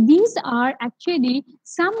 So these are actually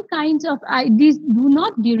some kinds of, these do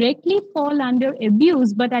not directly fall under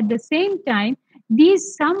abuse, but at the same time,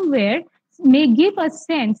 these somewhere may give a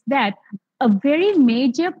sense that a very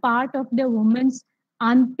major part of the woman's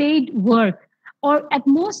unpaid work, or at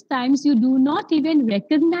most times you do not even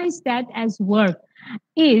recognize that as work,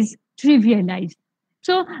 is trivialized.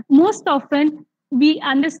 So most often we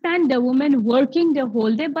understand the woman working the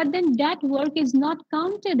whole day, but then that work is not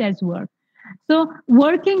counted as work. So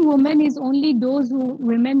working women is only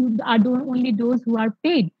women are only those who are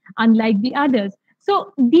paid, unlike the others.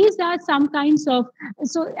 So these are some kinds of,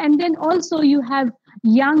 and then also you have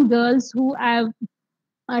young girls who are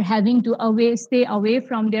having to stay away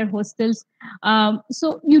from their hostels.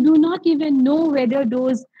 So you do not even know whether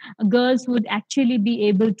those girls would actually be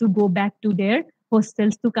able to go back to their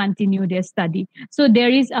hostels to continue their study. So there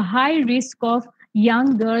is a high risk of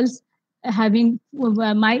young girls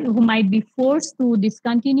who might be forced to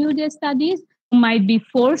discontinue their studies, who might be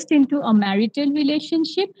forced into a marital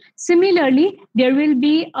relationship. Similarly, there will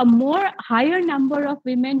be a higher number of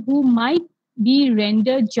women who might be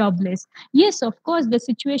rendered jobless. Yes, of course, the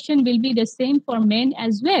situation will be the same for men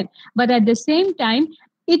as well. But at the same time,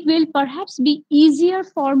 it will perhaps be easier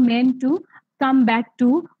for men to come back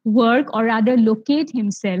to work, or rather locate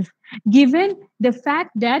himself, given the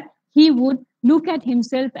fact that he would look at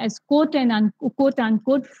himself as quote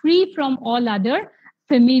unquote free from all other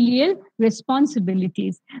familial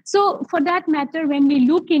responsibilities. So for that matter, when we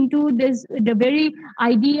look into this, the very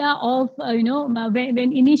idea of,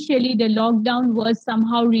 when initially the lockdown was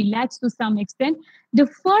somehow relaxed to some extent, the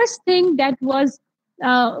first thing that was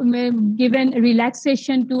given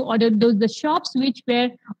relaxation to, or the shops which were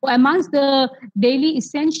amongst the daily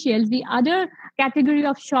essentials, the other category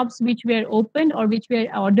of shops which were opened or which were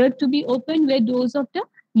ordered to be open were those of the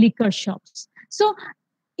liquor shops. So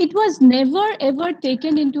it was never ever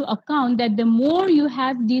taken into account that the more you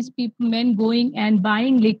have these men going and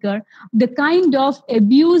buying liquor, the kind of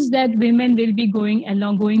abuse that women will be going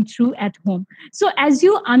through at home. So as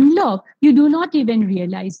you unlock, you do not even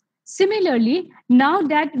realize. Similarly, now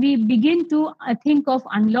that we begin to think of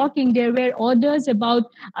unlocking, there were orders about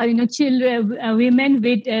children, women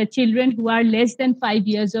with children who are less than 5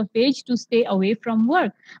 years of age to stay away from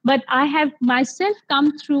work. But I have myself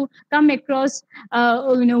come across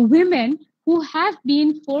women who have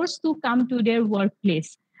been forced to come to their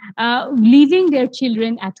workplace, leaving their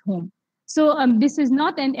children at home. So this is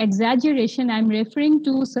not an exaggeration. I'm referring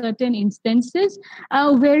to certain instances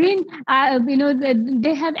wherein,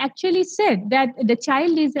 they have actually said that the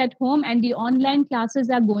child is at home and the online classes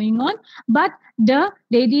are going on, but the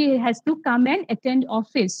lady has to come and attend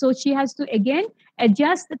office. So she has to again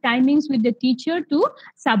adjust the timings with the teacher to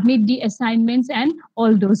submit the assignments and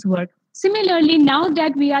all those work. Similarly, now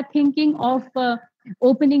that we are thinking of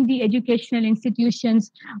opening the educational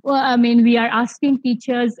institutions, we are asking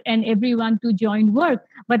teachers and everyone to join work.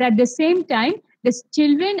 But at the same time, the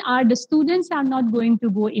students are not going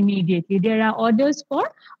to go immediately. There are orders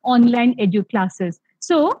for online edu classes.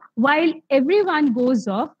 So while everyone goes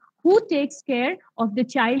off, who takes care of the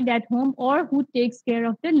child at home, or who takes care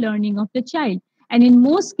of the learning of the child? And in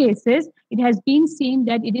most cases, it has been seen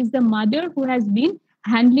that it is the mother who has been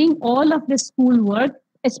handling all of the school work,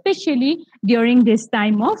 especially during this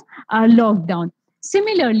time of lockdown.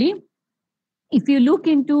 Similarly, if you look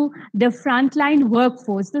into the frontline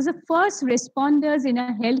workforce, the first responders in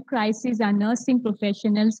a health crisis are nursing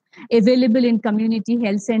professionals available in community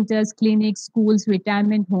health centers, clinics, schools,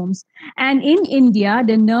 retirement homes. And in India,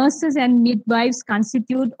 the nurses and midwives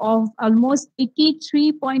constitute of almost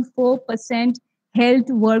 83.4% health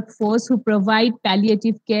workforce who provide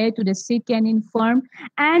palliative care to the sick and infirm,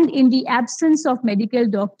 and in the absence of medical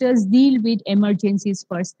doctors, deal with emergencies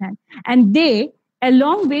firsthand. And they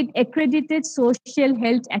along with accredited social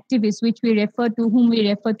health activists, whom we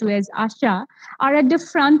refer to as ASHA, are at the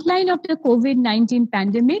front line of the COVID-19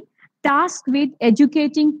 pandemic, tasked with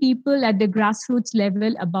educating people at the grassroots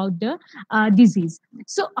level about the disease.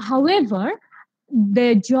 So, however,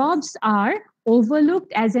 their jobs are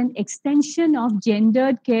overlooked as an extension of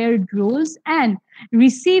gendered care roles and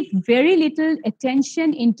receive very little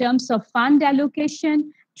attention in terms of fund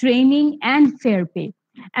allocation, training, and fair pay.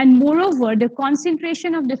 And moreover, the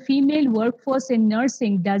concentration of the female workforce in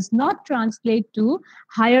nursing does not translate to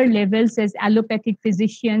higher levels as allopathic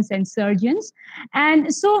physicians and surgeons.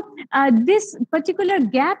 And so this particular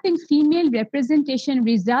gap in female representation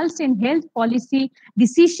results in health policy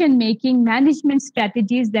decision-making management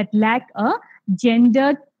strategies that lack a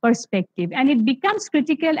gendered perspective. And it becomes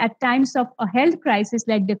critical at times of a health crisis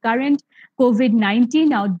like the current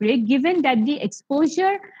COVID-19 outbreak, given that the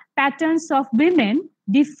exposure patterns of women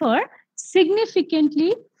differ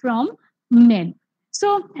significantly from men.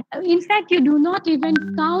 So, in fact, you do not even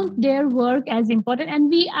count their work as important. And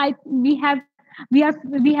we have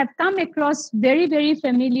come across very, very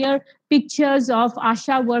familiar pictures of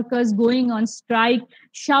ASHA workers going on strike,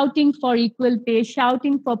 shouting for equal pay,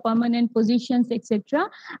 shouting for permanent positions, etc.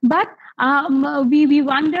 But we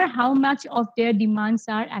wonder how much of their demands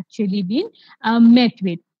are actually being met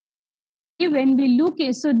with. When we look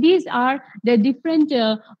at, so these are the different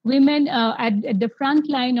women at the front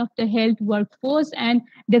line of the health workforce, and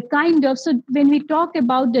the kind of, so when we talk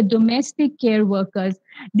about the domestic care workers,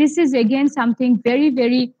 this is again something very,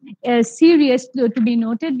 very serious to be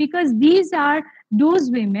noted, because these are those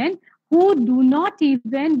women who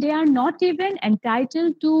they are not even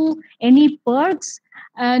entitled to any perks,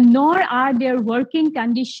 nor are their working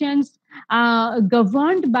conditions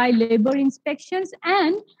governed by labor inspections,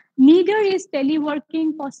 and neither is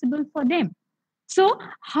teleworking possible for them. So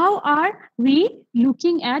how are we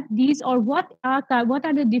looking at these, or what are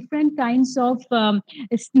the different kinds of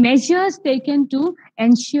measures taken to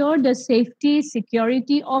ensure the safety,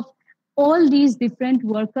 security of all these different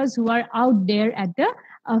workers who are out there at the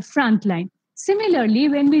front line? Similarly,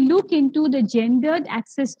 when we look into the gendered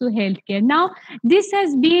access to healthcare, now this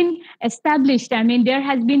has been established. I mean, there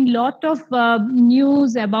has been a lot of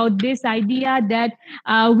news about this idea that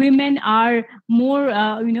women are more,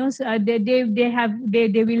 they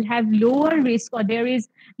will have lower risk, or there is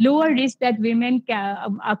lower risk that women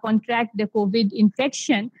contract the COVID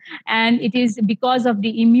infection, and it is because of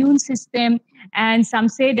the immune system. And some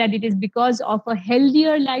say that it is because of a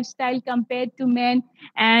healthier lifestyle compared to men,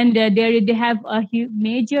 and they have a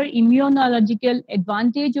major immunological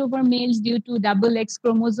advantage over males due to double X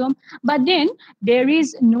chromosome. But then there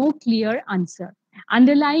is no clear answer.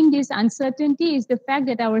 Underlying this uncertainty is the fact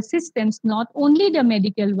that our systems, not only the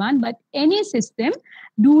medical one, but any system,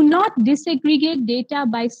 do not disaggregate data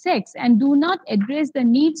by sex and do not address the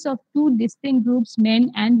needs of two distinct groups,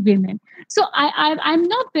 men and women. So I'm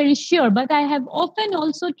not very sure, but I have often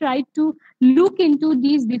also tried to look into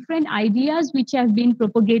these different ideas which have been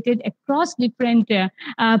propagated across different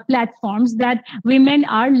platforms, that women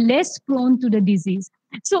are less prone to the disease.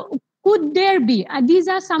 So could there be, these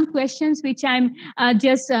are some questions which I'm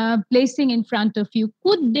just placing in front of you.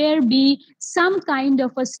 Could there be some kind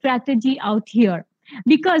of a strategy out here?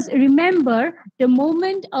 Because remember, the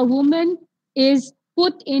moment a woman is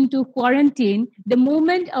put into quarantine, the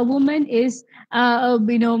moment a woman is,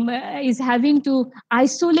 is having to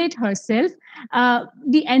isolate herself,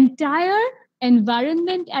 the entire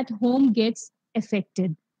environment at home gets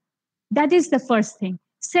affected. That is the first thing.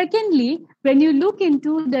 Secondly, when you look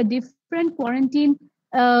into the different quarantine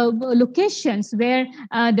locations where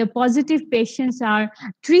the positive patients are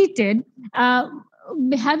treated,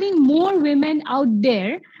 having more women out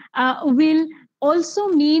there will also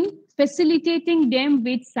mean facilitating them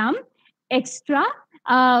with some extra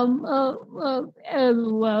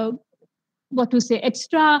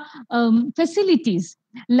extra facilities,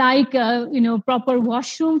 like proper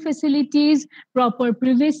washroom facilities, proper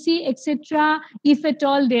privacy, etc. If at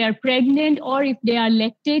all they are pregnant, or if they are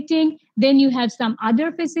lactating, then you have some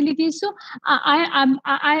other facilities. So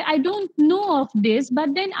I don't know of this,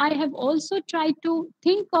 but then I have also tried to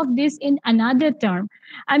think of this in another term.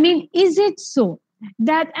 I mean, is it so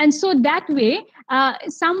that, and so that way,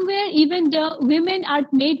 somewhere even the women are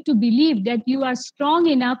made to believe that you are strong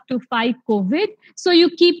enough to fight COVID, so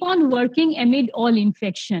you keep on working amid all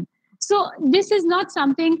infection. So this is not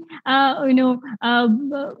something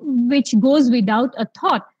which goes without a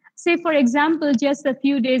thought. Say, for example, just a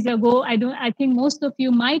few days ago, I think most of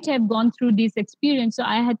you might have gone through this experience. So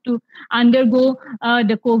I had to undergo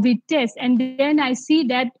the COVID test, and then I see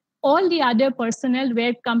that all the other personnel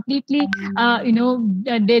were completely,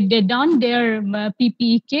 they done their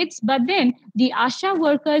PPE kits, but then the ASHA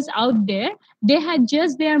workers out there, they had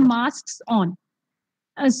just their masks on.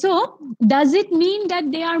 So does it mean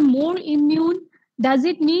that they are more immune? Does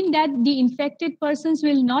it mean that the infected persons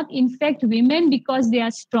will not infect women because they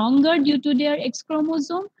are stronger due to their X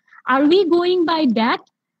chromosome? Are we going by that?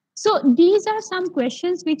 So these are some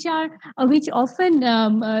questions which are which often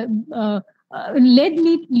lead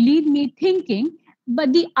me thinking.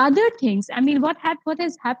 But the other things, I mean, what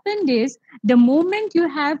has happened is the moment you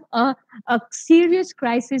have a serious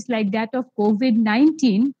crisis like that of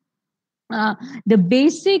COVID-19, the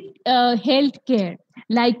basic health care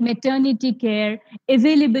like maternity care,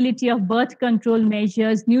 availability of birth control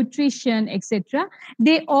measures, nutrition, etc.,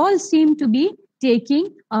 they all seem to be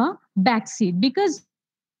taking a backseat because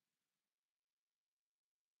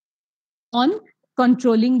on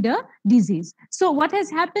controlling the disease. So what has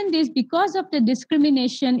happened is because of the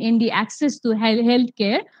discrimination in the access to health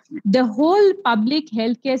care, the whole public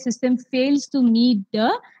healthcare system fails to meet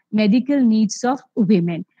the medical needs of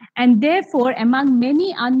women. And therefore, among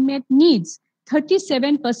many unmet needs,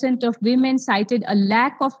 37% of women cited a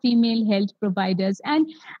lack of female health providers. And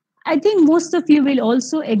I think most of you will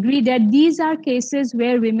also agree that these are cases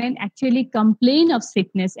where women actually complain of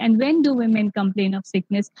sickness. And when do women complain of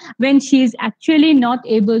sickness? When she is actually not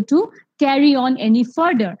able to carry on any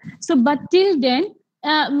further. So, but till then,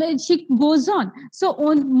 she goes on. So,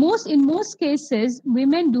 in most cases,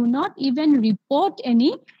 women do not even report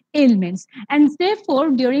any ailments. And therefore,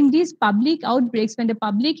 during these public outbreaks, when the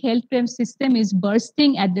public healthcare system is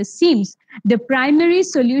bursting at the seams, the primary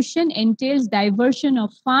solution entails diversion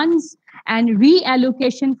of funds and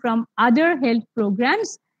reallocation from other health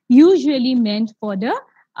programs, usually meant for the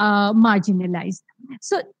marginalized.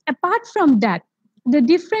 So apart from that, the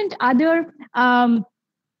different other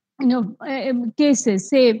cases,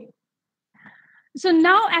 say, so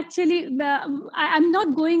now actually I'm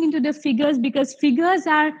not going into the figures because figures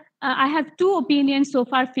are I have two opinions so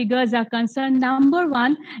far figures are concerned. Number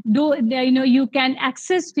one, though you can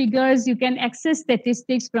access figures, you can access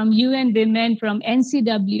statistics from UN Women, from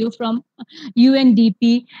NCW, from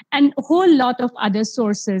UNDP, and a whole lot of other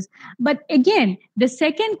sources. But again, the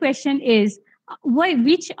second question is,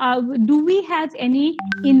 do we have any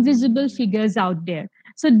invisible figures out there?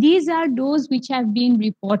 So these are those which have been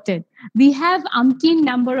reported. We have umpteen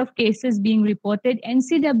number of cases being reported.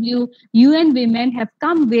 NCW, UN Women have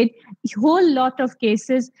come with a whole lot of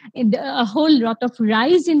cases, a whole lot of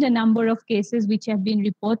rise in the number of cases which have been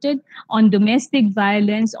reported on domestic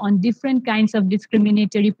violence, on different kinds of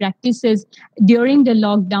discriminatory practices during the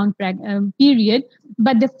lockdown period.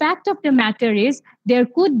 But the fact of the matter is there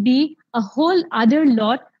could be a whole other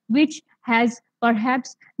lot which has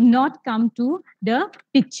perhaps not come to the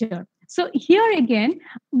picture. So here again,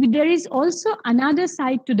 there is also another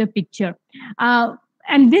side to the picture.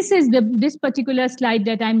 And this is this particular slide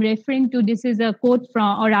that I'm referring to. This is a quote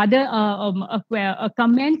from, or rather a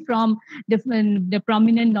comment from the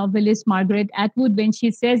prominent novelist Margaret Atwood when she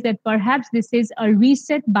says that perhaps this is a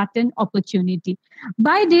reset button opportunity.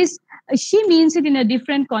 By this, she means it in a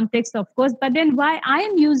different context, of course, but then why I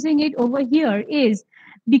am using it over here is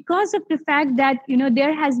because of the fact that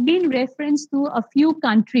there has been reference to a few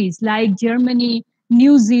countries like Germany,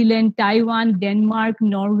 New Zealand, Taiwan, Denmark,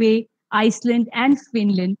 Norway, Iceland, and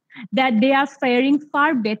Finland, that they are faring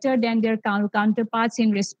far better than their counterparts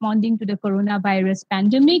in responding to the coronavirus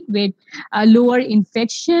pandemic with lower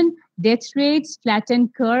infection, death rates,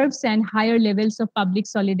 flattened curves, and higher levels of public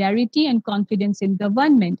solidarity and confidence in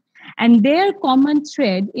government. And their common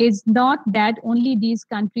thread is not that only these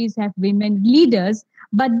countries have women leaders,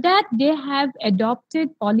 but that they have adopted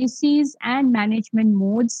policies and management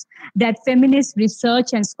modes that feminist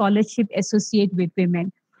research and scholarship associate with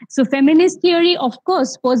women. So feminist theory, of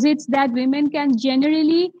course, posits that women can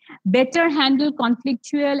generally better handle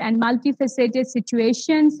conflictual and multifaceted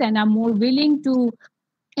situations and are more willing to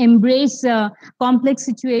embrace complex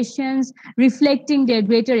situations, reflecting their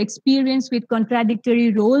greater experience with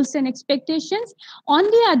contradictory roles and expectations. On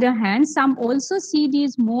the other hand, some also see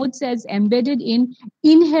these modes as embedded in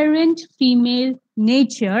inherent female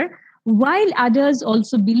nature, while others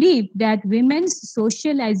also believe that women's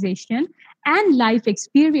socialization and life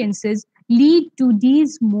experiences lead to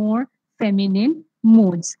these more feminine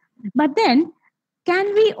modes. But then,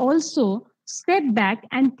 can we also step back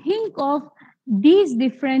and think of these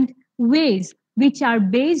different ways which are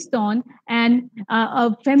based on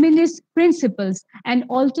feminist principles and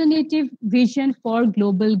alternative vision for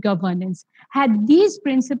global governance? Had these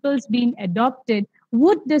principles been adopted,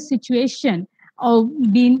 would the situation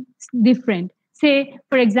have been different? say,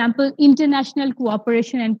 for example, international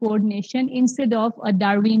cooperation and coordination instead of a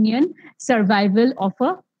Darwinian survival of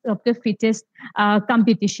the fittest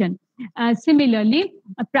competition. Similarly,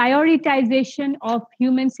 a prioritization of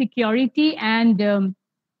human security and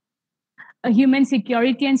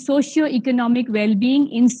socio-economic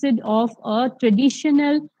well-being instead of a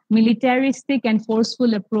traditional militaristic and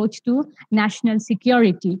forceful approach to national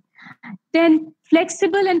security. Then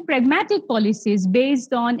flexible and pragmatic policies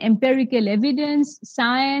based on empirical evidence,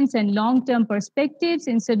 science, and long-term perspectives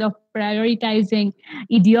instead of prioritizing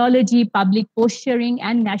ideology, public posturing,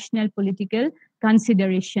 and national political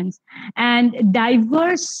considerations. And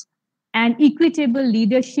diverse and equitable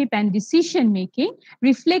leadership and decision making,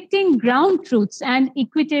 reflecting ground truths and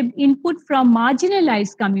equitable input from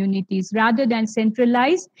marginalized communities rather than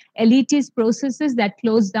centralized elitist processes that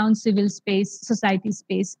close down civil space, society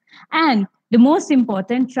space. And the most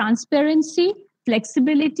important, transparency,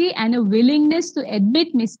 flexibility, and a willingness to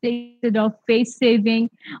admit mistakes instead of face saving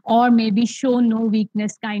or maybe show no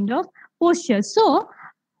weakness kind of posture. So,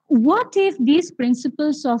 what if these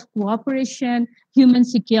principles of cooperation, human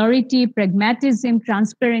security, pragmatism,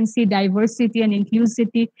 transparency, diversity, and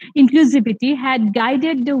inclusivity had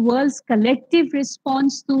guided the world's collective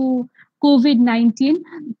response to COVID-19?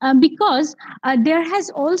 Because there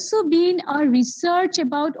has also been a research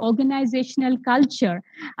about organizational culture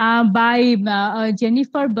by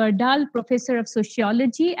Jennifer Berdal, professor of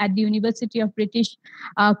sociology at the University of British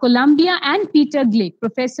Columbia, and Peter Glick,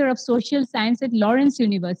 professor of social science at Lawrence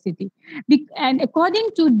University. And according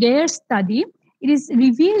to their study, it is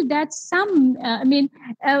revealed that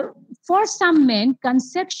for some men,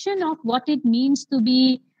 conception of what it means to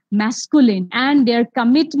be masculine and their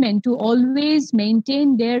commitment to always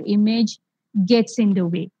maintain their image gets in the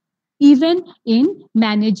way, even in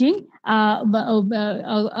managing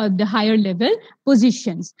the higher level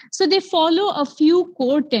positions. So they follow a few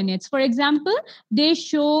core tenets. For example, they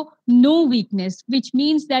show no weakness, which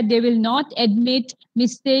means that they will not admit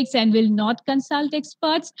mistakes and will not consult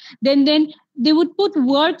experts. Then they would put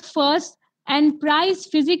work first and prize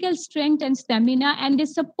physical strength and stamina, and they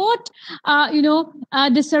support,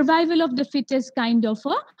 the survival of the fittest kind of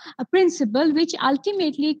a principle, which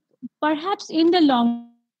ultimately, perhaps in the long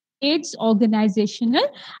creates organizational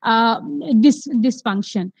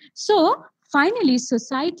dysfunction. So finally,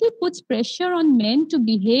 society puts pressure on men to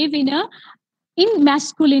behave in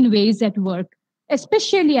masculine ways at work,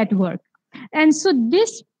 especially at work. And so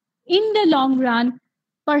this, in the long run,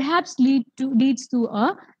 perhaps leads to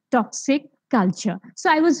a toxic culture. So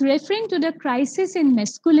I was referring to the crisis in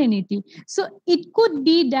masculinity. So it could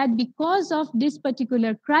be that because of this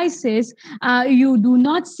particular crisis, you do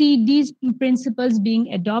not see these principles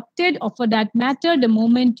being adopted, or for that matter, the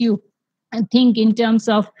moment you think in terms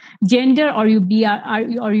of gender, or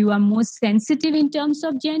you are most sensitive in terms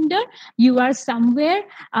of gender, you are somewhere,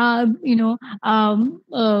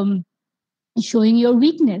 showing your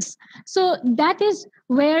weakness. So that is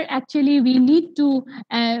where actually we need to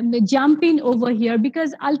jump in over here,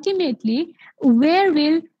 because ultimately, where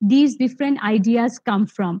will these different ideas come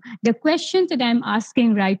from? The questions that I'm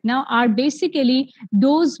asking right now are basically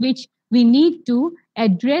those which we need to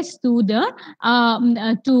address to the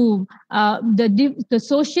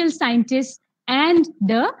social scientists and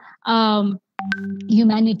the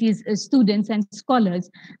humanities students and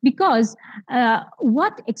scholars, because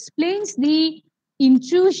what explains the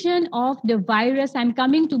intrusion of the virus, I'm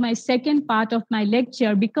coming to my second part of my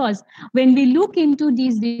lecture, because when we look into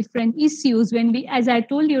these different issues, as I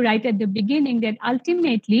told you right at the beginning, that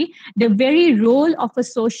ultimately the very role of a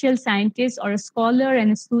social scientist or a scholar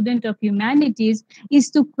and a student of humanities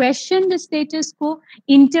is to question the status quo,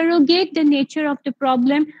 interrogate the nature of the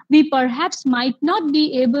problem. We perhaps might not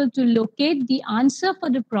be able to locate the answer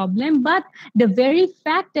for the problem, but the very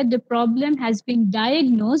fact that the problem has been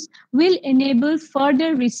diagnosed will enable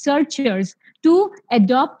further researchers to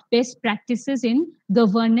adopt best practices in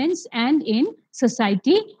governance and in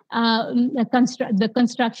society, the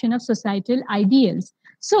construction of societal ideals.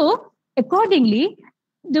 So accordingly,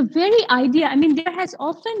 the very idea, there has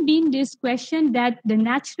often been this question that the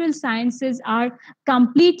natural sciences are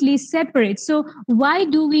completely separate. So why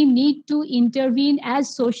do we need to intervene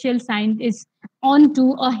as social scientists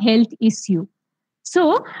onto a health issue?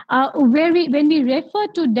 So when we refer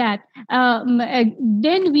to that,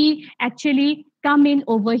 then we actually come in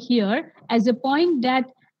over here as a point that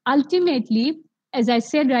ultimately, as I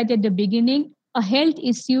said right at the beginning, a health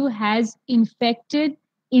issue has impacted,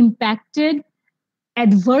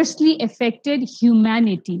 adversely affected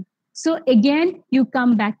humanity. So again, you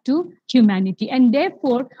come back to humanity. And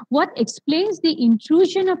therefore, what explains the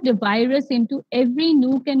intrusion of the virus into every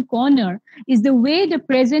nook and corner is the way the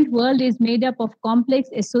present world is made up of complex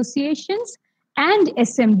associations and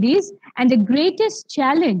assemblies. And the greatest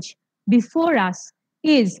challenge before us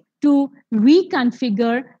is to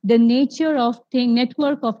reconfigure the nature of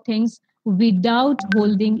network of things without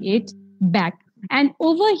holding it back. And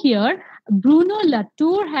over here, Bruno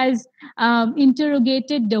Latour has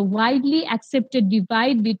interrogated the widely accepted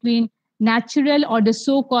divide between natural or the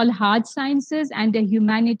so-called hard sciences and the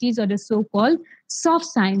humanities or the so-called soft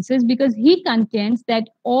sciences, because he contends that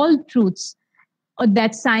all truths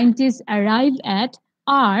that scientists arrive at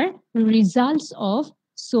are results of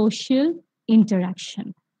social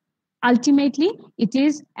interaction. Ultimately, it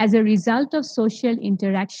is as a result of social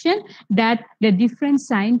interaction that the different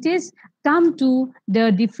scientists come to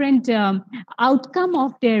the different outcome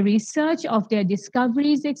of their research, of their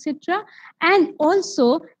discoveries, etc. And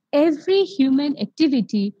also, every human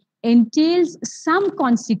activity entails some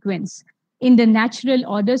consequence in the natural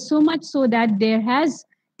order, so much so that there has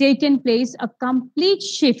taken place a complete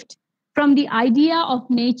shift from the idea of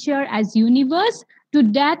nature as universe to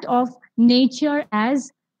that of nature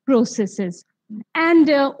as processes. And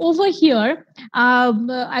over here,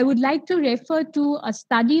 I would like to refer to a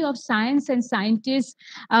study of science and scientists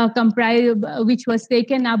which was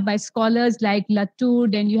taken up by scholars like Latour.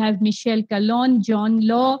 Then you have Michel Calonne, John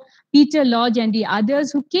Law, Peter Lodge, and the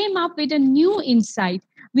others who came up with a new insight,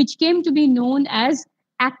 which came to be known as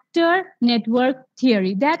actor network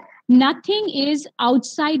theory, that nothing is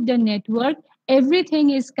outside the network,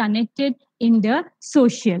 everything is connected in the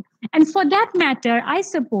social. And for that matter, I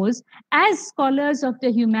suppose, as scholars of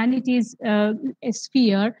the humanities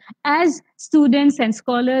sphere, as students and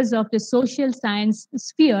scholars of the social science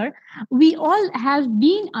sphere, we all have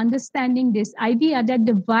been understanding this idea that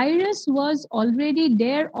the virus was already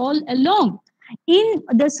there all along in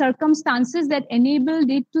the circumstances that enabled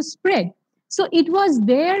it to spread. So it was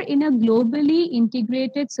there in a globally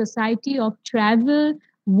integrated society of travel,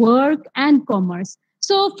 work, and commerce.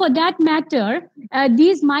 So for that matter,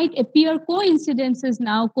 these might appear coincidences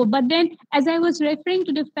now, but then as I was referring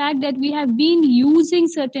to the fact that we have been using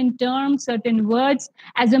certain terms, certain words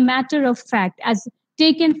as a matter of fact, as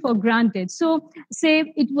taken for granted. So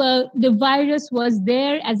say the virus was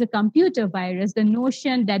there as a computer virus, the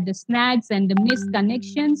notion that the snags and the missed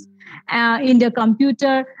connections in the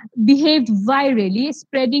computer behaved virally,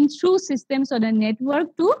 spreading through systems or the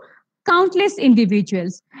network to countless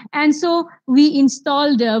individuals. And so we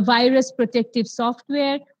installed virus protective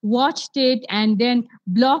software, watched it, and then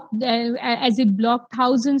blocked as it blocked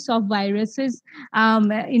thousands of viruses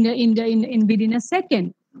within a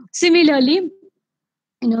second. Similarly,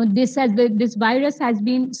 this virus has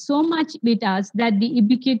been so much with us that the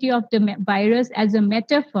ubiquity of the virus as a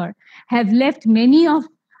metaphor have left many of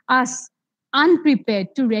us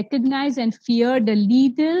unprepared to recognize and fear the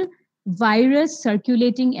lethal virus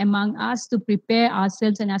circulating among us, to prepare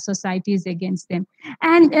ourselves and our societies against them.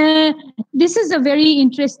 And this is a very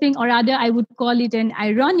interesting, or rather I would call it an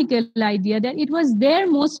ironical idea, that it was there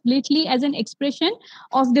most lately as an expression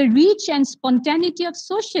of the reach and spontaneity of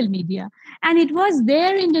social media. And it was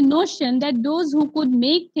there in the notion that those who could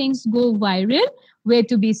make things go viral were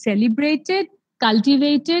to be celebrated,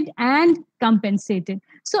 cultivated, and compensated.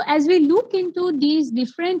 So as we look into these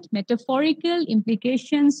different metaphorical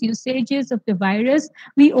implications, usages of the virus,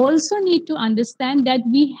 we also need to understand that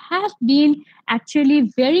we have been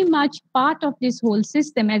actually very much part of this whole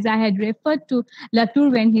system, as I had referred to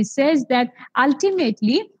Latour when he says that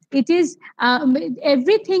ultimately it is,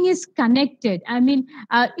 everything is connected. I mean,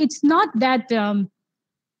 it's not that,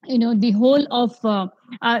 the whole of,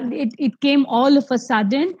 it came all of a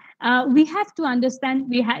sudden. We have to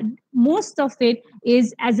understand most of it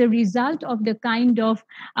is as a result of the kind of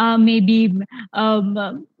maybe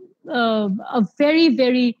a very,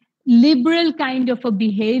 very liberal kind of a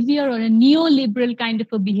behavior, or a neoliberal kind of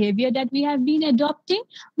a behavior that we have been adopting,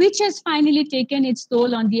 which has finally taken its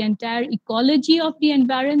toll on the entire ecology of the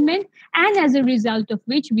environment, and as a result of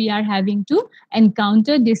which we are having to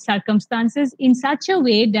encounter these circumstances in such a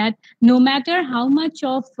way that no matter how much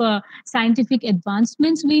of scientific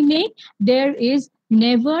advancements we make, there is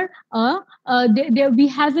never we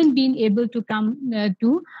haven't been able to come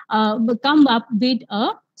up with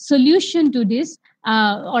a solution to this,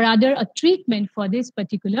 or rather a treatment for this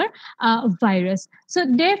particular virus. So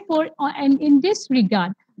therefore, and in this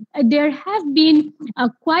regard, there have been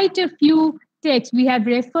quite a few texts. We have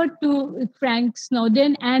referred to Frank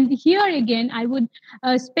Snowden, and here again, I would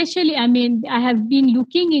especially, I have been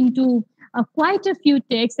looking into quite a few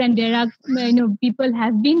texts, and there are, people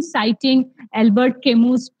have been citing Albert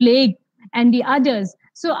Camus' Plague and the others.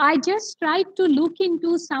 So I just tried to look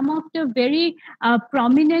into some of the very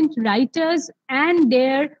prominent writers and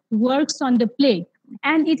their works on the plague.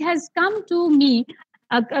 And it has come to me,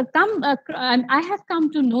 and I have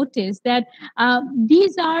come to notice that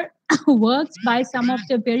these are works by some of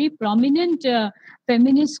the very prominent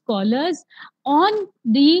feminist scholars on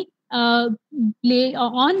the plague,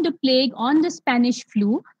 on the Spanish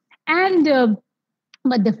flu, and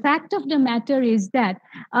but the fact of the matter is that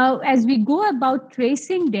as we go about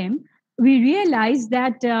tracing them, we realize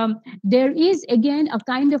that there is again a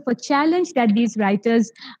kind of a challenge that these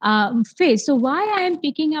writers face. So why I am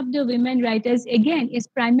picking up the women writers again is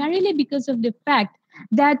primarily because of the fact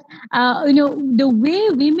that the way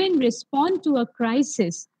women respond to a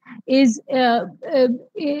crisis is all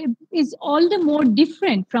the more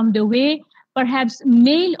different from the way perhaps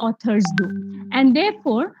male authors do. And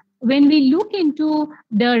therefore, when we look into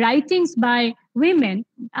the writings by women,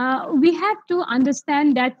 we have to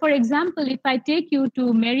understand that, for example, if I take you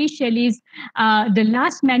to Mary Shelley's The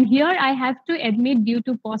Last Man, here I have to admit, due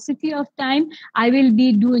to paucity of time, I will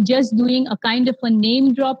be just doing a kind of a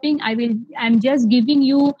name dropping. I'm just giving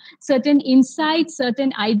you certain insights,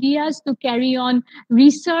 certain ideas to carry on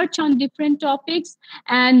research on different topics,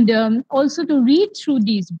 and also to read through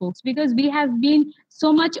these books, because we have been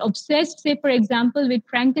so much obsessed, say, for example, with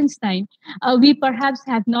Frankenstein. We perhaps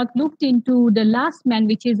have not looked into The Last Man,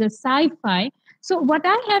 which is a sci-fi. So what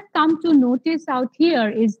I have come to notice out here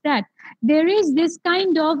is that there is this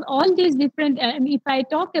kind of all these different, if I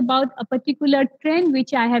talk about a particular trend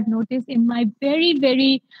which I have noticed in my very,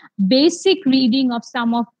 very basic reading of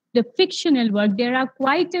some of the fictional work, there are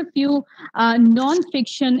quite a few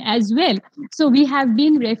non-fiction as well. So we have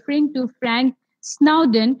been referring to Frank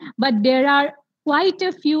Snowden, but there are quite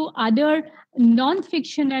a few other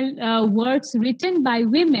non-fictional works written by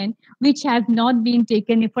women which have not been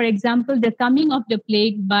taken. For example, The Coming of the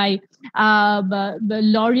Plague by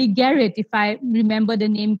Laurie Garrett, if I remember the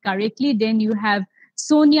name correctly. Then you have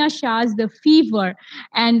Sonia Shah's The Fever,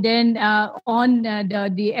 and then on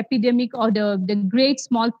the epidemic, or the great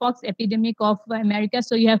smallpox epidemic of America.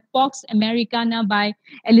 So you have Pox Americana by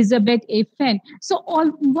Elizabeth A. Fenn. So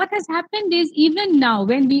what has happened is, even now,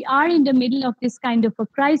 when we are in the middle of this kind of a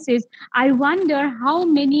crisis, I wonder how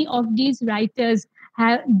many of these writers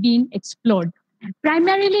have been explored.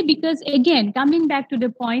 Primarily because, again, coming back to the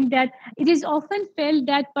point that it is often felt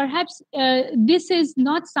that perhaps this is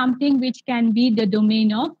not something which can be the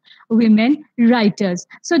domain of women writers.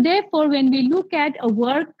 So therefore, when we look at a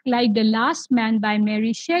work like The Last Man by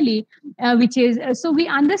Mary Shelley, which is, so we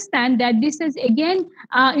understand that this is, again,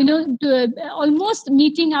 almost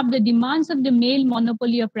meeting up the demands of the male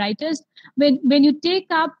monopoly of writers. When you take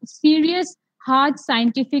up serious, hard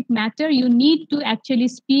scientific matter, you need to actually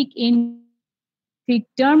speak in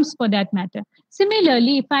terms for that matter.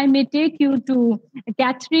 Similarly, if I may take you to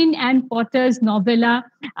Catherine Ann Potter's novella,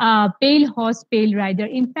 Pale Horse, Pale Rider.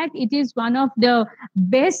 In fact, it is one of the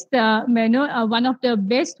best,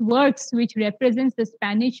 works which represents the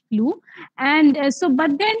Spanish flu. And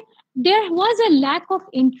but then there was a lack of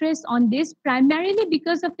interest on this, primarily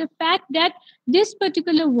because of the fact that this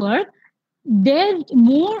particular work delved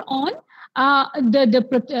more on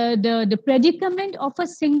the predicament of a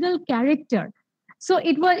single character. So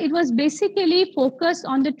it was basically focused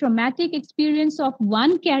on the traumatic experience of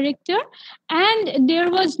one character, and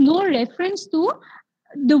there was no reference to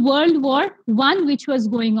the World War I, which was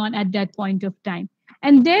going on at that point of time.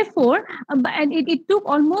 And therefore, and it took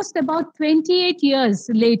almost about 28 years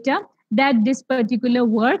later that this particular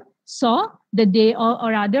work saw the day,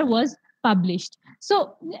 or rather was published.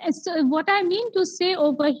 So what I mean to say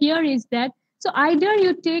over here is that, so either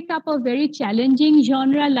you take up a very challenging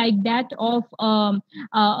genre like that of a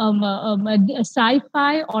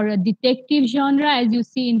sci-fi or a detective genre, as you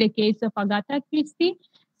see in the case of Agatha Christie.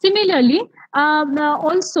 Similarly,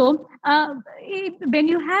 also, when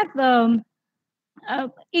you have,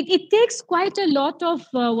 it takes quite a lot of,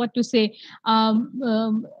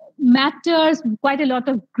 matters, quite a lot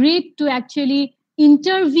of grit to actually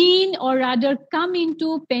intervene, or rather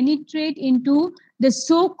penetrate into the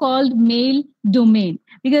so-called male domain,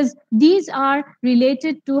 because these are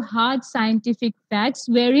related to hard scientific facts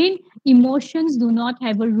wherein emotions do not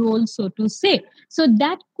have a role, so to say. So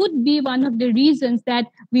that could be one of the reasons that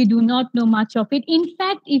we do not know much of it. In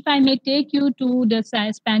fact, if I may take you to the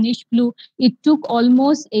Spanish flu, it took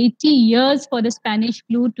almost 80 years for the Spanish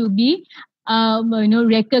flu to be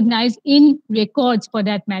recognized in records for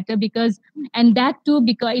that matter, and that too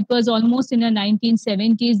because it was almost in the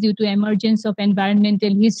 1970s due to emergence of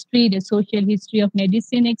environmental history, the social history of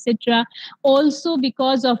medicine, etc. Also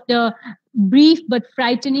because of the brief but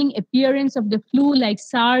frightening appearance of the flu like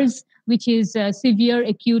SARS, which is severe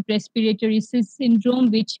acute respiratory syndrome,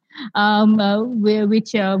 which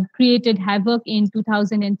created havoc in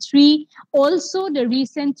 2003. Also, the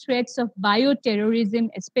recent threats of bioterrorism,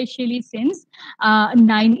 especially since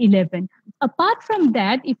 9/11. Apart from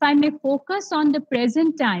that, if I may focus on the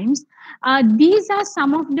present times, these are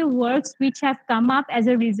some of the works which have come up as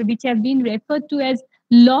a reason, which have been referred to as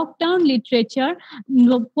lockdown literature,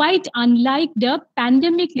 quite unlike the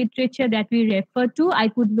pandemic literature that we refer to. I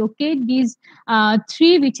could locate these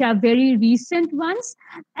three, which are very recent ones.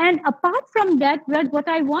 And apart from that, what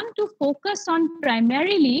I want to focus on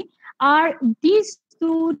primarily are these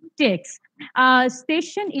two texts,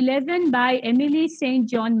 Station 11 by Emily St.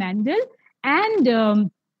 John Mandel and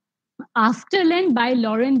Afterland by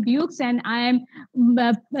Lauren Bukes, and I am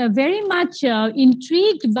very much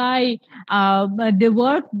intrigued by the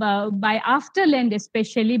work by Afterland,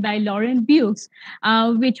 especially by Lauren Bukes,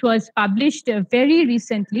 which was published very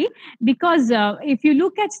recently. Because if you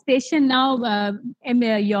look at Station now, the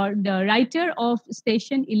writer of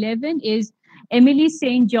Station 11 is Emily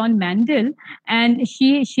St. John Mandel, and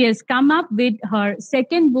she has come up with her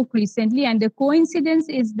second book recently. And the coincidence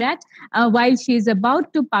is that while she is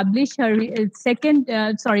about to publish her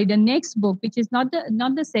the next book, which is not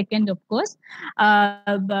the second, of course,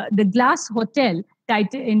 The Glass Hotel,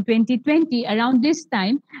 in 2020, around this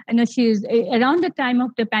time, she is around the time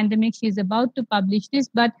of the pandemic, she is about to publish this.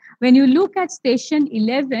 But when you look at Station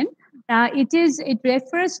 11, it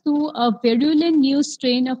refers to a virulent new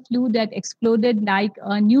strain of flu that exploded like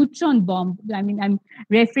a neutron bomb. I mean, I'm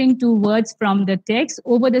referring to words from the text,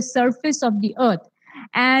 over the surface of the earth.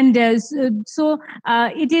 And so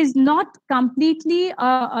it is not completely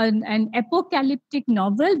an apocalyptic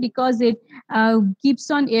novel, because it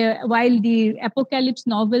keeps on, while the apocalypse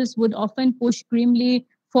novels would often push grimly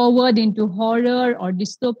forward into horror or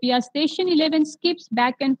dystopia, Station 11 skips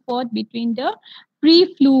back and forth between the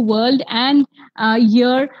pre-flu world and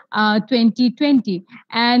year 2020.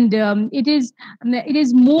 And it is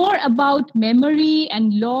more about memory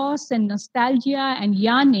and loss and nostalgia and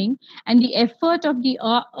yearning, and the effort of the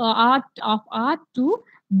art to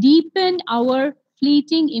deepen our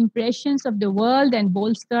fleeting impressions of the world and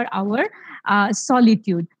bolster our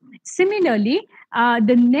solitude. Similarly,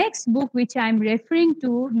 the next book which I'm referring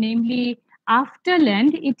to, namely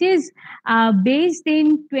Afterland, it is based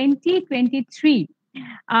in 2023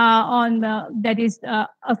 that is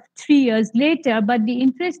 3 years later. But the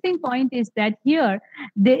interesting point is that here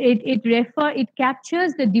it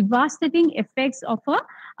captures the devastating effects of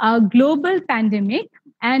a global pandemic,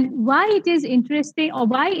 and why it is interesting, or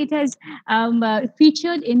why it has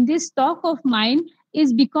featured in this talk of mine,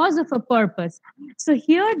 is because of a purpose. So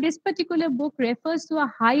here, this particular book refers to a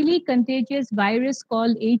highly contagious virus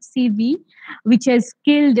called HCV, which has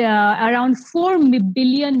killed around 4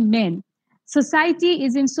 billion men. Society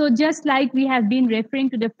is in, so just like we have been referring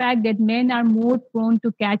to the fact that men are more prone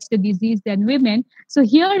to catch the disease than women. So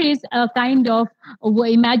here is a kind of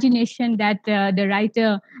imagination that the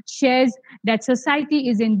writer shares, that society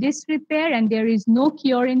is in disrepair and there is no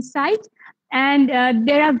cure in sight. And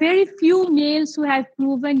there are very few males who have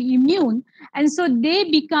proven immune. And so they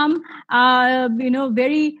become,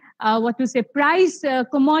 very, price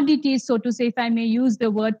commodities, so to say, if I may use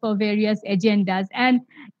the word, for various agendas. And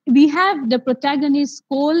we have the protagonist,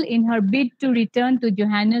 Cole, in her bid to return to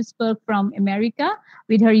Johannesburg from America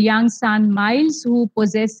with her young son, Miles, who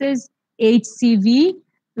possesses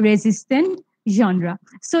HCV-resistant genre.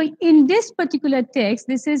 So in this particular text,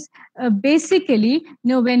 this is basically,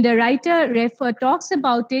 when the writer talks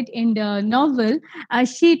about it in the novel,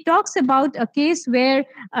 she talks about a case where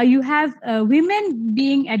you have women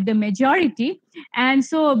being at the majority. And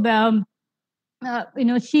so but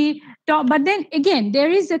then again, there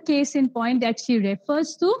is a case in point that she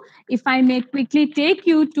refers to. If I may quickly take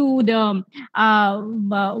you to the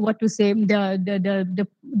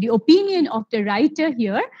the opinion of the writer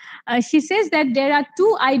here. She says that there are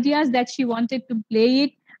two ideas that she wanted to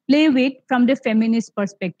play with from the feminist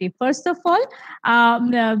perspective. First of all,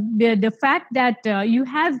 the fact that you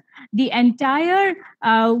have the entire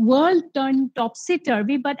world turned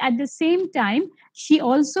topsy-turvy, but at the same time, she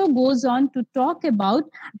also goes on to talk about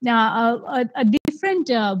a different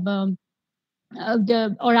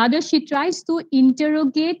or rather she tries to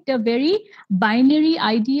interrogate the very binary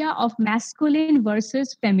idea of masculine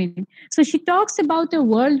versus feminine. So she talks about a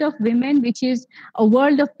world of women, which is a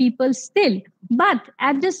world of people still, but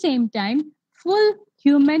at the same time, full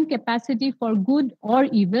human capacity for good or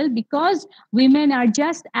evil, because women are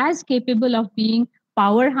just as capable of being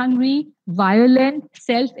power hungry, violent,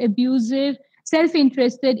 self-abusive,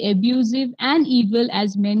 self-interested, abusive, and evil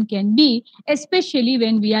as men can be, especially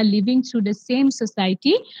when we are living through the same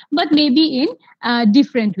society, but maybe in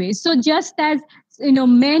different ways. So just as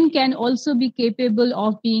men can also be capable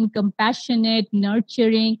of being compassionate,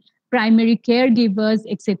 nurturing, primary caregivers,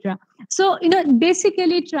 etc. So,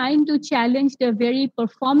 basically trying to challenge the very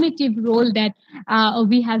performative role that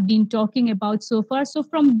we have been talking about so far. So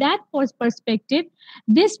from that perspective,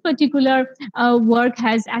 this particular work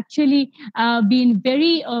has actually been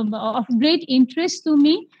very of great interest to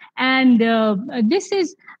me. And this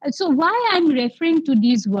is so why I'm referring to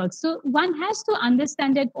these works. So one has to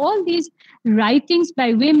understand that all these writings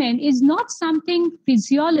by women is not something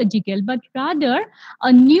physiological, but rather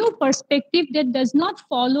a new perspective that does not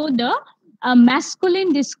follow the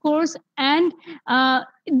masculine discourse, and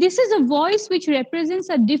this is a voice which represents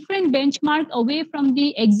a different benchmark away from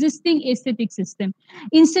the existing aesthetic system,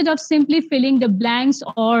 instead of simply filling the blanks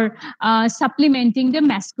or supplementing the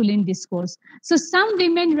masculine discourse. So some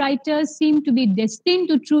women writers seem to be destined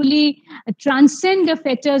to truly transcend the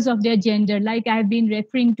fetters of their gender, like I have been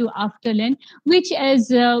referring to Afterlen,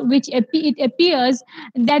 it appears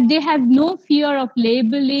that they have no fear of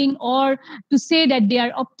labeling or to say that they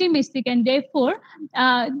are optimistic, and therefore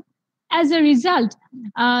as a result,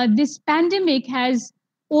 this pandemic has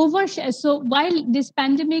overshadowed. So while this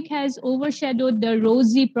pandemic has overshadowed the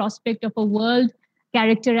rosy prospect of a world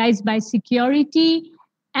characterized by security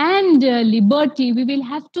and liberty, we will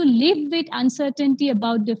have to live with uncertainty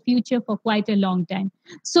about the future for quite a long time.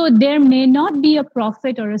 So there may not be a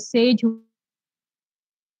prophet or a sage who,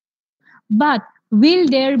 but will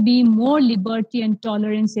there be more liberty and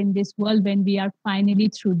tolerance in this world when we are finally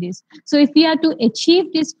through this? So if we are to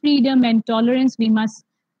achieve this freedom and tolerance, we must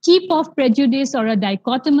keep off prejudice or a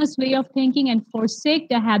dichotomous way of thinking and forsake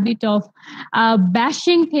the habit of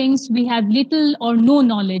bashing things we have little or no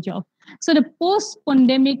knowledge of. So the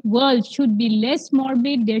post-pandemic world should be less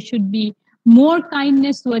morbid. There should be more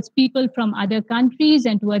kindness towards people from other countries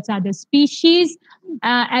and towards other species,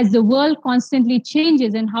 as the world constantly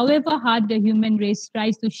changes. And however hard the human race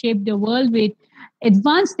tries to shape the world with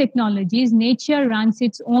advanced technologies, nature runs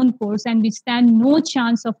its own course and we stand no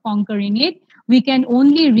chance of conquering it. We can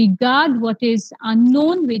only regard what is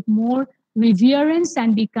unknown with more reverence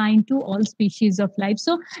and be kind to all species of life.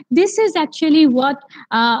 So this is actually what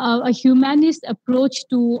a humanist approach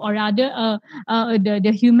to, or rather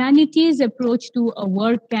the humanities approach to a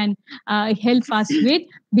work can help us with,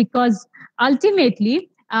 because ultimately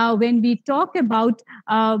when we talk about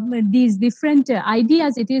these different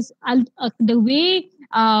ideas, it is the way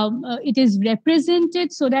it is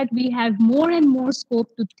represented, so that we have more and more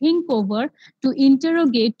scope to think over, to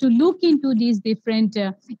interrogate, to look into these different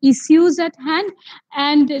issues at hand.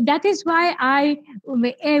 And that is why I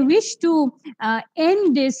wish to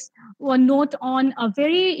end this note on a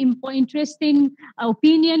very interesting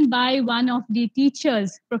opinion by one of the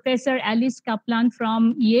teachers, Professor Alice Kaplan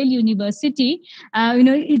from Yale University.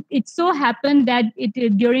 It so happened that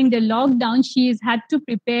during the lockdown, she has had to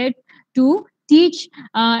prepare to teach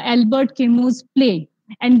Albert Camus' Plague.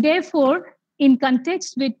 And therefore, in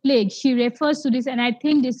context with Plague, she refers to this, and I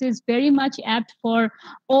think this is very much apt for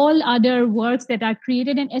all other works that are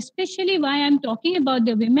created. And especially why I'm talking about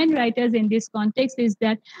the women writers in this context is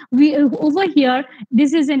that we over here,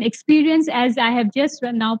 this is an experience, as I have just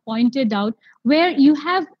now pointed out, where you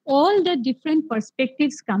have all the different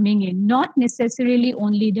perspectives coming in, not necessarily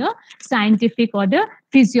only the scientific or the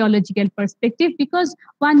physiological perspective, because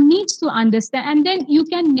one needs to understand, and then you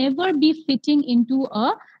can never be fitting into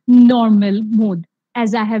a normal mode,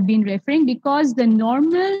 as I have been referring, because the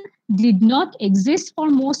normal did not exist for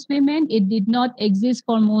most women. It did not exist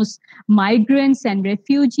for most migrants and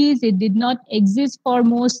refugees. It did not exist for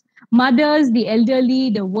most mothers, the elderly,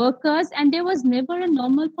 the workers, and there was never a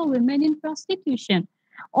normal for women in prostitution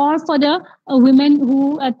or for the women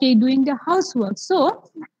who are doing the housework. So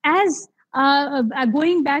as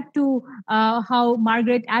going back to how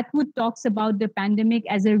Margaret Atwood talks about the pandemic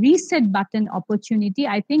as a reset button opportunity,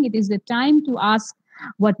 I think it is the time to ask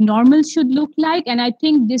what normal should look like. And I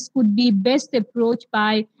think this could be best approached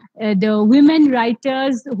by the women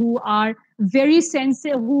writers who are very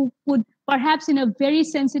sensitive, who could perhaps in a very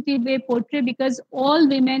sensitive way portray, because all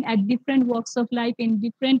women at different walks of life in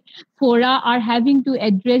different fora are having to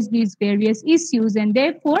address these various issues. And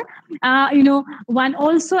therefore, one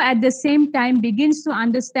also at the same time begins to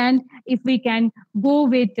understand, if we can go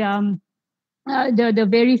with the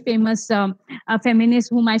very famous feminist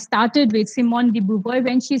whom I started with, Simone de Beauvoir,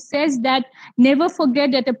 when she says that never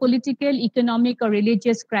forget that a political, economic, or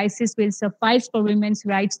religious crisis will suffice for women's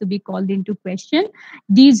rights to be called into question.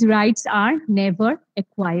 These rights are never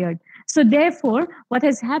acquired. So therefore, what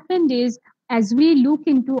has happened is, as we look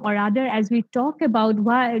into, or rather as we talk about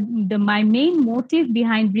my main motive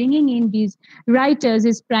behind bringing in these writers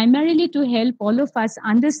is primarily to help all of us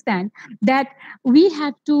understand that we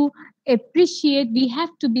have to appreciate, we have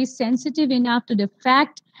to be sensitive enough to the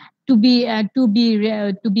fact, to be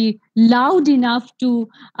loud enough to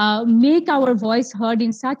make our voice heard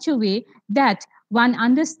in such a way that one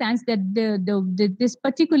understands that this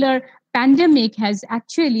particular pandemic has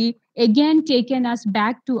actually again taken us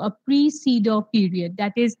back to a pre-CEDAW period.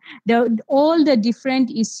 That is, all the different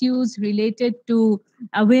issues related to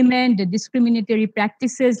women, the discriminatory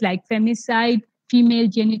practices like femicide, female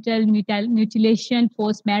genital mutilation,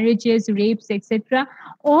 forced marriages, rapes, etc.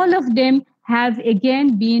 All of them have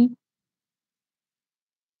again been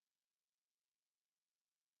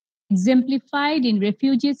exemplified in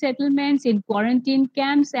refugee settlements, in quarantine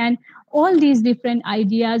camps, and all these different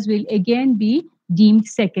ideas will again be deemed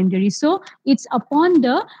secondary. So it's upon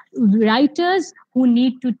the writers who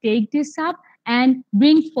need to take this up and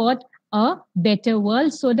bring forth a better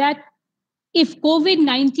world, so that if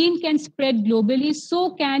COVID-19 can spread globally,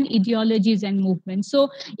 so can ideologies and movements. So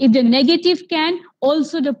if the negative can,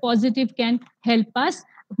 also the positive can help us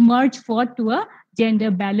merge forth to a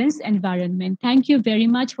gender balanced environment. Thank you very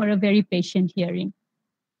much for a very patient hearing.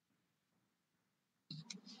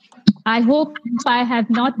 I hope I have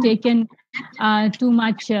not taken too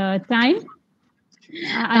much time.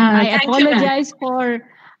 I apologize for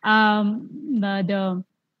the...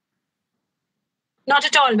 Not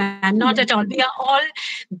at all, ma'am. Not at all. We are all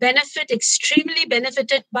extremely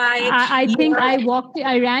benefited by... I think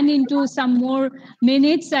I ran into some more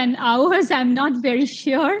minutes and hours. I'm not very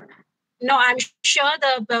sure. No, I'm sure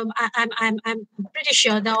I'm pretty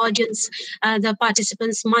sure the audience, the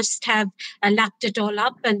participants must have lapped it all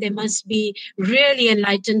up, and they must be really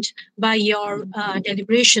enlightened by your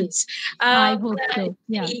deliberations. I hope so.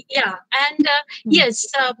 Yeah. Yeah, and yes,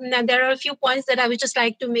 there are a few points that I would just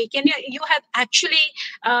like to make. And you have actually,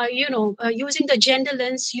 using the gender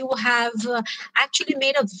lens, you have actually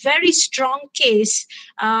made a very strong case,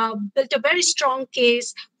 built a very strong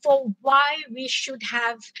case for why we should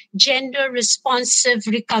have gender responsive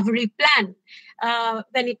recovery plan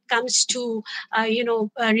when it comes to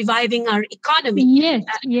reviving our economy. Yes,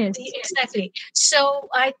 yes, exactly. So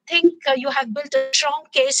I think you have built a strong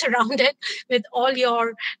case around it with all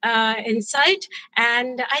your insight,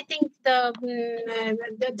 and I think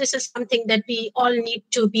this is something that we all need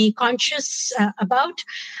to be conscious about.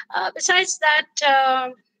 Besides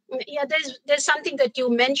that. Yeah, there's something that you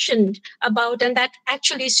mentioned about, and that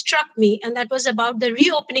actually struck me, and that was about the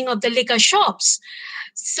reopening of the liquor shops.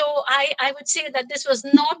 So I would say that this was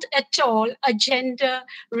not at all a gender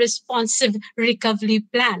responsive recovery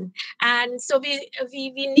plan. And so we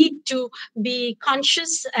need to be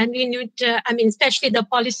conscious, and we need to, especially the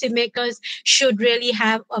policymakers should really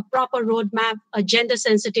have a proper roadmap, a gender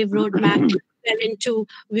sensitive roadmap,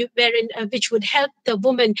 which would help the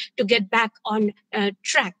woman to get back on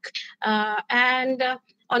track.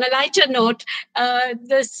 On a lighter note,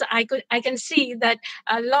 I can see that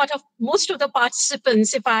most of the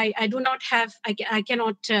participants, if I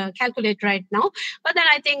cannot calculate right now, but then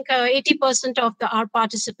I think 80% of our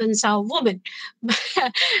participants are women.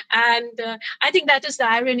 And I think that is the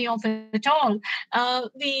irony of it all.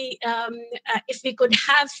 If we could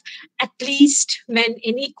have at least men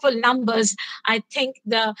in equal numbers, I think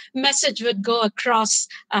the message would go across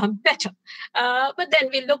better. But then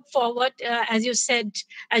we look forward, as you said,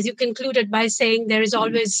 as you concluded by saying there is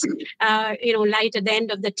always, light at the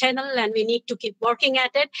end of the tunnel, and we need to keep working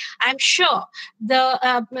at it. I'm sure there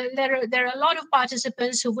are a lot of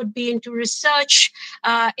participants who would be into research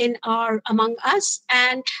among us,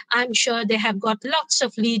 and I'm sure they have got lots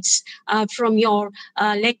of leads from your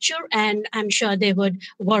lecture, and I'm sure they would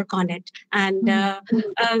work on it. And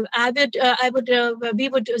we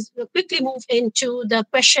would quickly move into the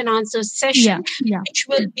question answer session, which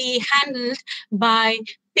will be handled by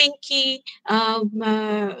Pinky,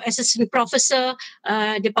 Assistant Professor,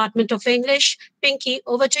 Department of English. Pinky,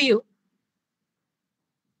 over to you.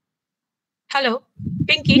 Hello,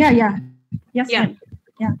 Pinky. Yeah. Yes. Yeah.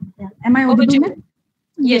 Am I audible?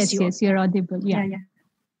 Yes, you are. Yes, you're audible. Yeah.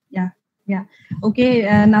 Yeah. Okay,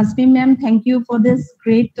 Nazmi ma'am, thank you for this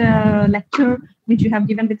great lecture which you have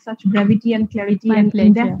given with such brevity and clarity My and pleasure.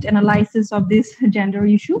 in-depth analysis of this gender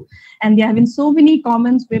issue. And there have been so many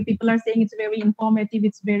comments where people are saying it's very informative,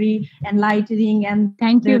 it's very enlightening, and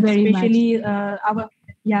Thank you very much. especially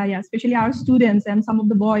especially our students and some of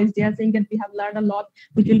the boys, they are saying that we have learned a lot,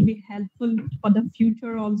 which will be helpful for the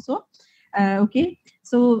future also. Okay,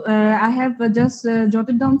 so I have just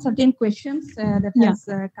jotted down certain questions that has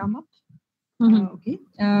come up. Okay.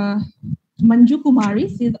 Manju Kumari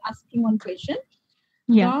is asking one question.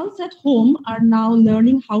 Girls at home are now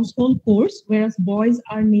learning household chores, whereas boys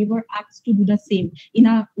are never asked to do the same. In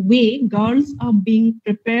a way, girls are being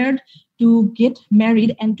prepared to get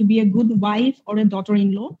married and to be a good wife or a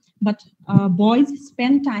daughter-in-law, but boys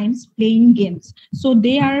spend time playing games. So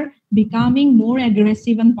they are becoming more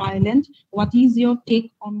aggressive and violent. What is your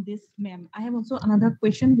take on this, ma'am? I have also another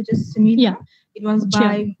question, which is similar. Yeah. It was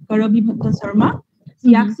by Karabi Bhatta Sharma.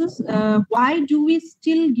 He asks, why do we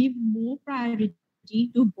still give more priority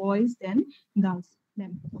to boys than girls?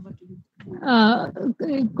 Ma'am, over to you.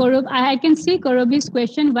 I can see Korobi's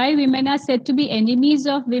question, why women are said to be enemies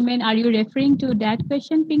of women. Are you referring to that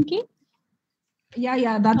question, Pinky?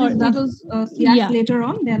 Yeah, that was later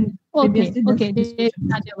on. Then Okay,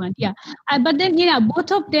 another one. Yeah, but then both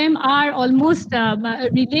of them are almost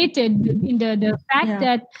related in the fact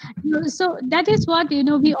that so that is what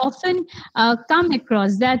we often come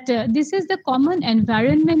across, that this is the common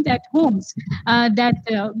environment at homes, that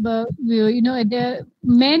the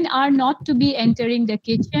men are not to be entering the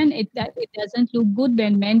kitchen. It doesn't look good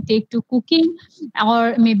when men take to cooking,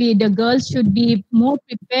 or maybe the girls should be more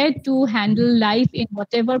prepared to handle life in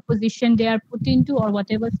whatever position they are put into or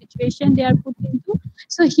whatever situation they are put into.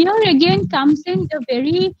 So here again comes in the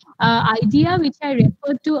very idea which I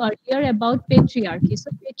referred to earlier about patriarchy.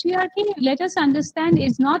 So patriarchy, let us understand,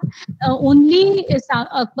 is not only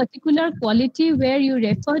a particular quality where you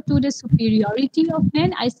refer to the superiority of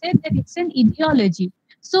men. I said that it's an ideology.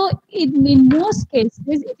 So in most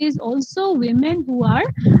cases, it is also women who are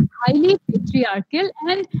highly patriarchal,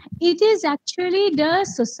 and it is actually the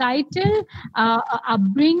societal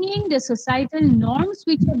upbringing, the societal norms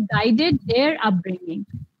which have guided their upbringing.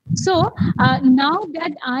 So now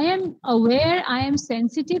that I am aware, I am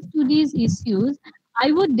sensitive to these issues,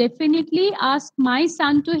 I would definitely ask my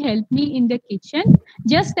son to help me in the kitchen,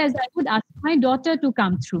 just as I would ask my daughter to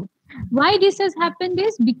come through. Why this has happened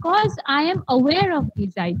is because I am aware of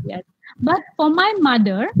these ideas. But for my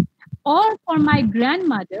mother or for my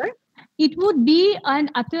grandmother, it would be a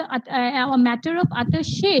matter of utter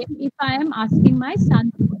shame if I am asking my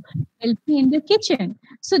son to help me in the kitchen.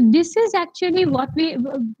 So this is actually what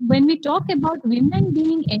when we talk about women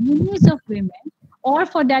being enemies of women, or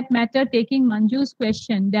for that matter, taking Manju's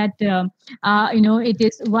question that, it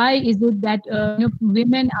is, why is it that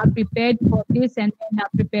women are prepared for this and men are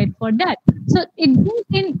prepared for that? So it brings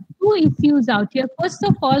in two issues out here. First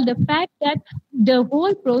of all, the fact that the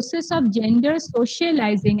whole process of gender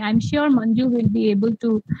socializing, I'm sure Manju will be able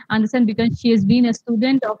to understand because she has been a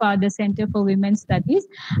student of the Center for Women's Studies.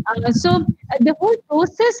 So the whole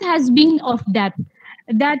process has been of that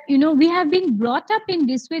we have been brought up in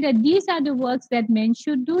this way, that these are the works that men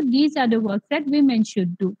should do, these are the works that women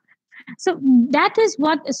should do. So that is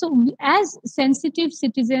as sensitive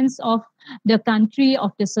citizens of the country,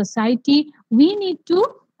 of the society, we need to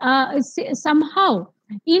somehow,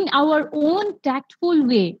 in our own tactful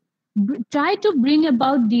way, try to bring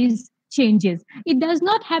about these changes. It does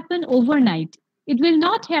not happen overnight. It will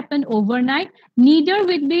not happen overnight. Neither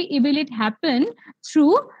will it happen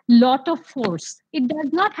through lot of force. It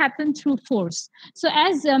does not happen through force. So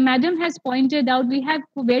as Madam has pointed out, we have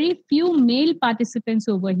very few male participants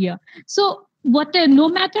over here. So no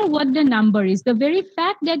matter what the number is, the very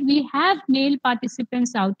fact that we have male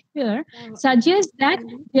participants out here suggests that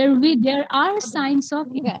there are signs of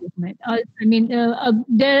improvement.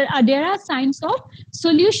 There are signs of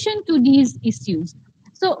solution to these issues.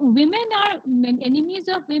 So women are enemies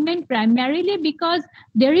of women primarily because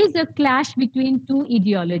there is a clash between two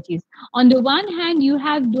ideologies. On the one hand, you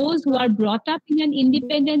have those who are brought up in an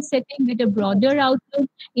independent setting with a broader outlook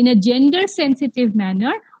in a gender-sensitive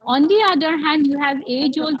manner. On the other hand, you have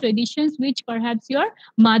age-old traditions which perhaps your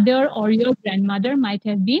mother or your grandmother might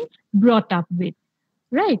have been brought up with.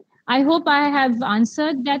 Right. I hope I have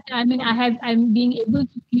answered that. I'm being able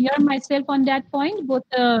to clear myself on that point, both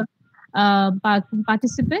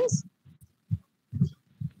participants.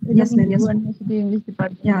 Yes, ma'am.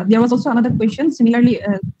 Yeah, there was also another question, similarly,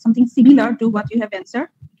 something similar to what you have answered.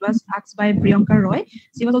 was asked by Priyanka Roy.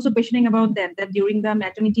 She was also questioning about that during the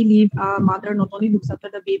maternity leave, mother not only looks after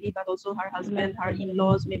the baby, but also her husband, her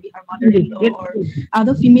in-laws, maybe her mother-in-law or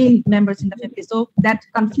other female members in the family. So that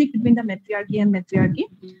conflict between the matriarchy and matriarchy,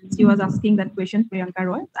 she was asking that question, Priyanka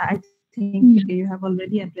Roy. I think you have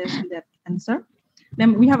already addressed that answer.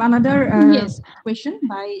 Then we have another question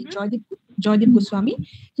by Joydeep Goswami.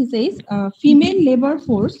 He says, female labor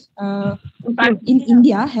force in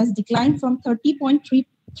India has declined from 30.3%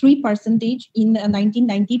 in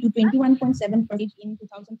 1990 to 21.7% in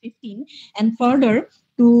 2015, and further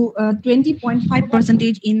to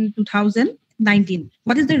 20.5% in 2019.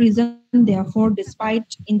 What is the reason, therefore,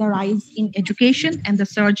 despite in the rise in education and the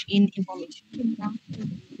surge in information?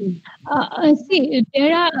 See,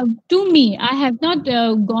 there are, to me, I have not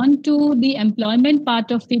gone to the employment part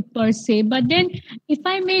of it per se, but then if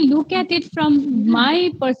I may look at it from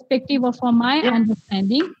my perspective or from my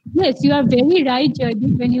understanding, yes, you are very right,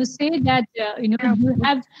 Jaydeep, when you say that, you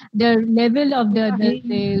have the level of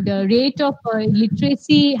the rate of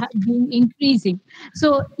literacy being increasing.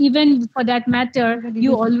 So even for that matter,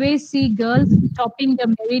 you always see girls topping the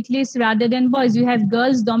merit list rather than boys. You have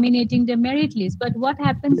girls dominating the merit list. But what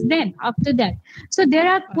happens then after that? So there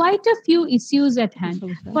are quite a few issues at hand.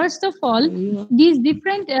 First of all, these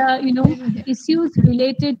different issues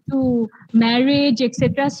related to marriage,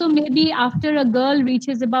 etc. So maybe after a girl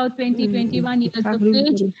reaches about 20-21 years of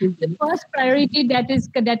age, the first priority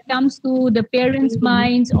that comes to the parents'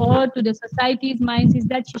 minds or to the society's minds is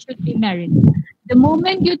that she should be married. The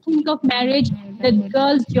moment you think of marriage, the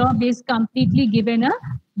girl's job is completely given a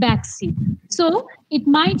backseat. So it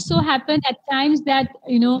might so happen at times that,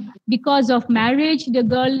 because of marriage, the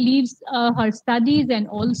girl leaves her studies and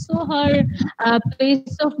also her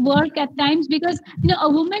place of work at times, because, a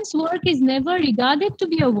woman's work is never regarded to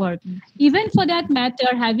be a work. Even for that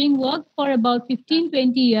matter, having worked for about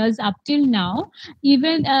 15-20 years up till now,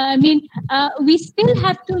 even, we still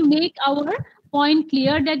have to make our point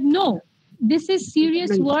clear that no, this is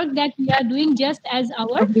serious work that we are doing, just as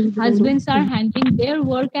our husbands are handling their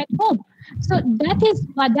work at home. So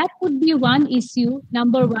that could be one issue,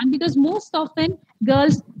 number one, because most often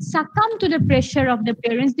girls succumb to the pressure of the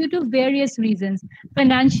parents due to various reasons.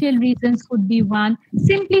 Financial reasons could be one.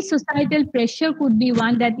 Simply societal pressure could be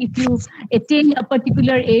one, that if you attain a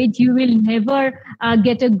particular age, you will never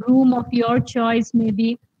get a groom of your choice,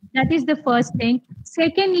 maybe. That is the first thing.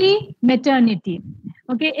 Secondly, maternity.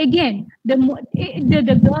 Okay, again, the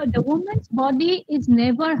woman's body is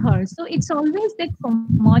never hers. So it's always that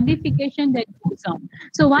modification that goes on.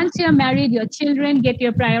 So once you're married, your children get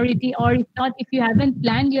your priority, or if not, if you haven't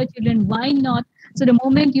planned your children, why not? So the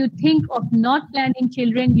moment you think of not planning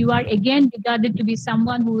children, you are again regarded to be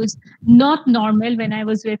someone who is not normal, when I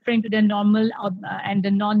was referring to the normal and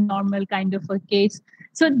the non-normal kind of a case.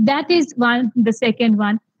 So that is one, the second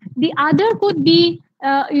one. The other could be,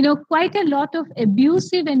 quite a lot of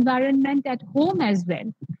abusive environment at home as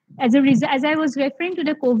well. As a result, as I was referring to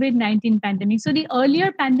the COVID-19 pandemic, so the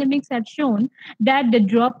earlier pandemics have shown that the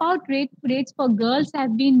dropout rates for girls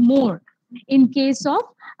have been more in case of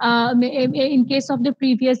the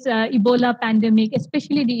previous Ebola pandemic,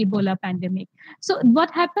 especially the Ebola pandemic. So what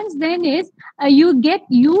happens then is you get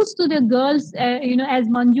used to the girls, as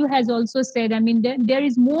Manju has also said. I mean, there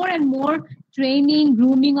is more and more training,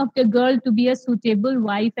 grooming of the girl to be a suitable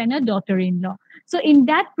wife and a daughter-in-law. So in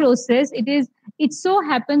that process, it so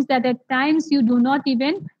happens that at times you do not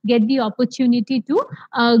even get the opportunity to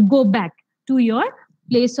go back to your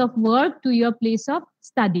place of work, to your place of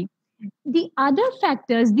study. The other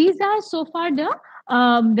factors, these are so far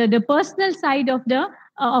the personal side of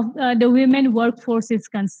the women workforce is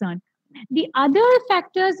concerned. The other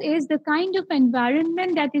factors is the kind of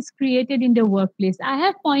environment that is created in the workplace. I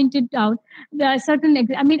have pointed out I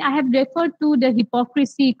have referred to the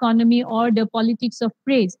hypocrisy economy or the politics of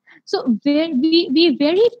praise. So we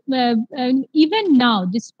very, even now,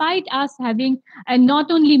 despite us having, and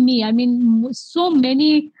not only me, I mean, so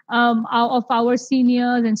many of our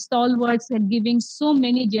seniors and stalwarts are addressing so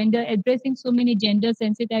many gender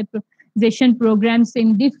sensitive programs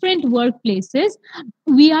in different workplaces,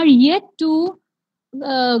 we are yet to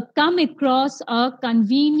come across a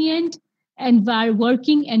convenient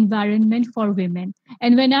working environment for women.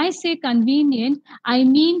 And when I say convenient, I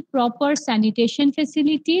mean proper sanitation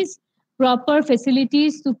facilities, proper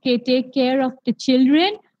facilities to take care of the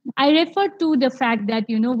children. I refer to the fact that,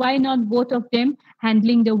 why not both of them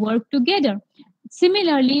handling the work together?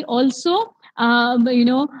 Similarly, also,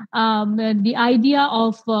 the idea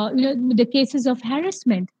of the cases of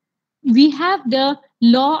harassment. We have the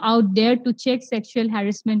law out there to check sexual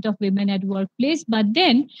harassment of women at workplace, but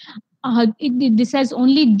then this has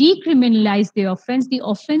only decriminalized the offense. The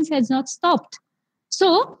offense has not stopped.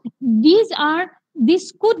 So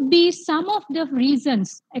this could be some of the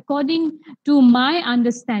reasons, according to my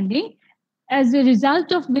understanding, as a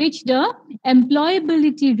result of which the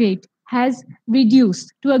employability rate has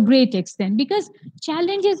reduced to a great extent, because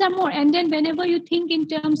challenges are more. And then whenever you think in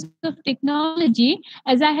terms of technology,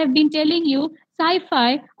 as I have been telling you,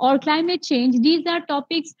 sci-fi or climate change, these are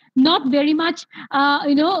topics not very much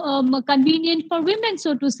convenient for women,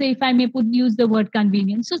 so to say, if I may use the word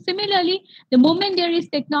convenient. So similarly, the moment there is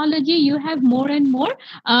technology, you have more and more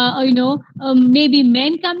maybe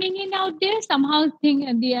men coming in out there, somehow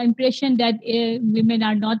think the impression that women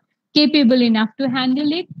are not capable enough to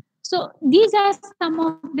handle it. So these are some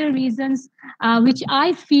of the reasons which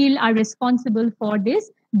I feel are responsible for this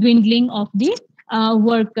dwindling of the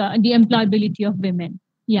the employability of women.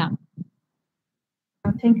 Yeah.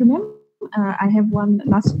 Thank you, ma'am. I have one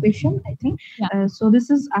last question, I think. Yeah. So this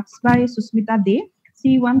is asked by Susmita De.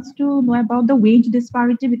 She wants to know about the wage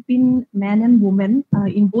disparity between men and women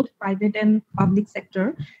in both private and public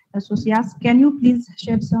sector. So she asks, can you please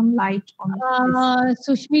shed some light on this?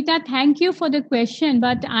 Sushmita, thank you for the question,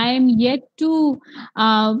 but I am yet to,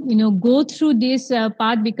 go through this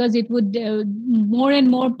part, because it would more and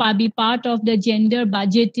more be part of the gender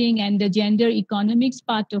budgeting and the gender economics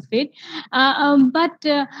part of it. But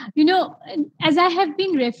as I have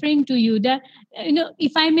been referring to you, that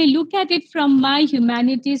if I may look at it from my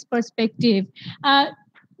humanities perspective,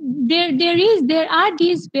 there are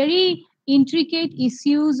these very intricate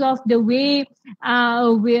issues of the way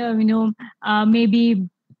where maybe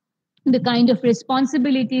the kind of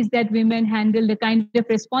responsibilities that women handle, the kind of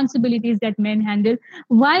responsibilities that men handle.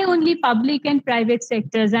 Why only public and private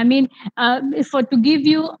sectors? I mean, to give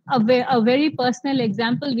you a very personal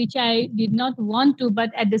example, which I did not want to,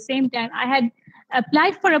 but at the same time, I had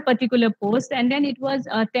applied for a particular post, and then it was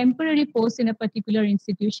a temporary post in a particular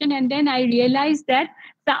institution, and then I realized that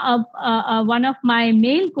one of my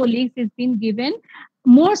male colleagues has been given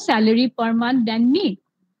more salary per month than me.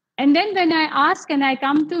 And then when I ask and I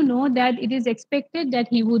come to know that it is expected that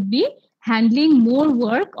he would be handling more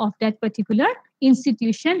work of that particular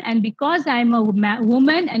institution, and because I'm a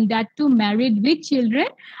woman and that too married with children,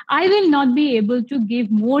 I will not be able to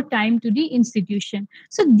give more time to the institution.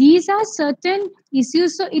 So these are certain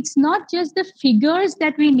issues. So it's not just the figures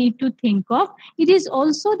that we need to think of, it is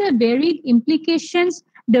also the varied implications,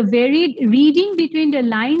 the varied reading between the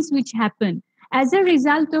lines which happen, as a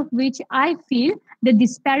result of which I feel the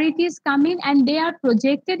disparities come in, and they are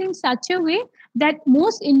projected in such a way that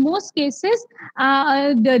in most cases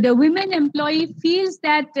the women employee feels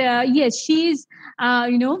that yes, she's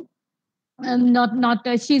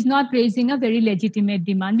she's not raising a very legitimate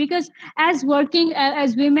demand, because as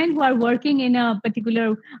women who are working in a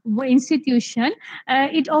particular institution,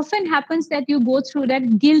 it often happens that you go through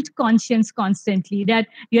that guilt conscience constantly, that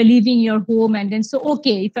you're leaving your home, and then so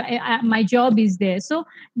okay, if my job is there. So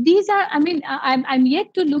these are, I mean, I'm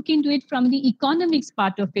yet to look into it from the economics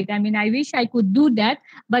part of it. I mean, I wish I could do that,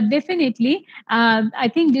 but definitely I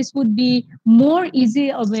think this would be more easy,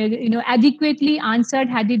 adequately answered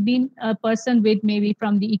had it been a person with maybe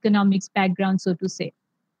from the economics background, so to say.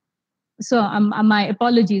 So my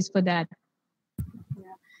apologies for that.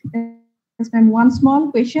 Yes, ma'am. One small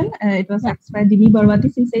question. It was asked by Dini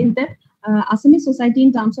Barwati. She says that Assamese society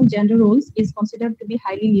in terms of gender roles is considered to be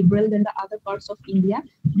highly liberal than the other parts of India.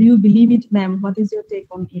 Do you believe it, ma'am? What is your take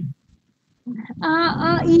on it?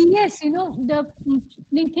 Yes, the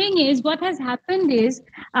thing is, what has happened is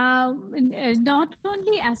not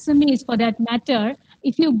only Assamese for that matter,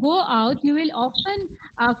 if you go out, you will often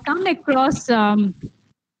come across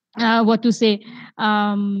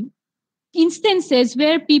instances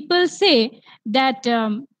where people say that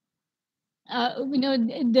the women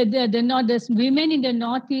in the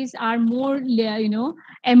Northeast are more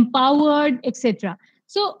empowered, etc.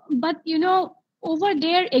 So, but over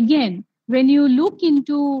there again, when you look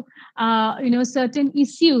into certain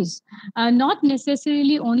issues, not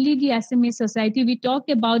necessarily only the Assamese society, we talk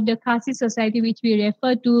about the Khasi society, which we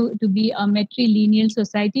refer to be a matrilineal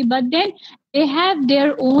society, but then they have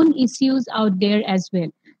their own issues out there as well.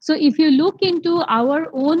 So if you look into our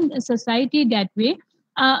own society that way,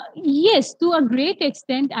 yes, to a great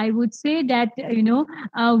extent, I would say that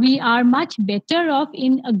we are much better off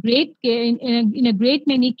in a great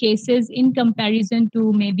many cases in comparison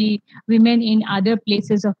to maybe women in other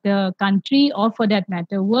places of the country, or for that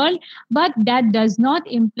matter world. But that does not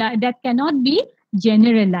imply, that cannot be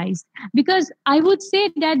generalized, because I would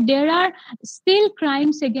say that there are still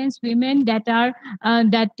crimes against women that are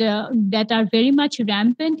very much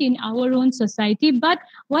rampant in our own society. But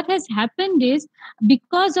what has happened is,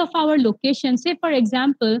 because of our location, say for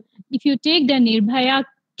example, if you take the Nirbhaya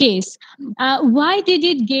case, why did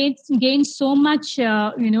it gain so much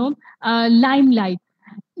limelight?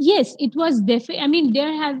 Yes, it was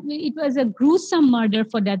it was a gruesome murder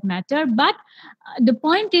for that matter, but the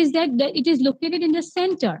point is that it is located in the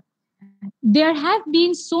center. There have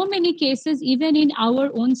been so many cases even in our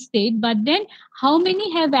own state, but then how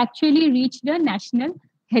many have actually reached the national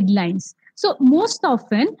headlines? So most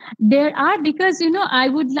often there are, because I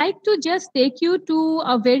would like to just take you to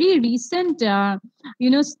a very recent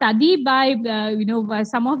study by by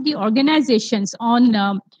some of the organizations on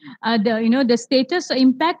the status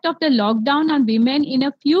impact of the lockdown on women in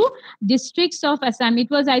a few districts of Assam. It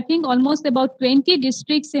was, I think, almost about 20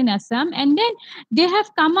 districts in Assam, and then they have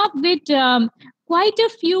come up with quite a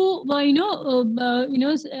few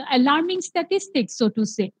alarming statistics, so to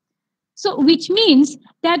say. So which means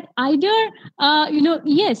that either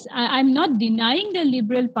yes, I'm not denying the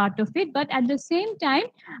liberal part of it, but at the same time,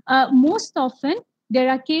 most often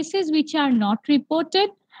there are cases which are not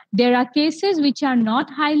reported. There are cases which are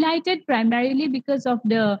not highlighted, primarily because of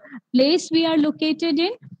the place we are located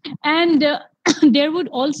in, and there would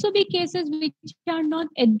also be cases which are not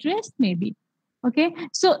addressed, maybe. Okay,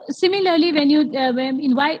 so similarly, when you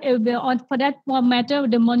for that matter,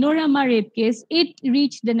 the Manorama rape case, it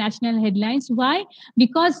reached the national headlines. Why?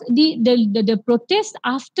 Because the protest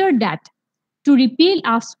after that to repeal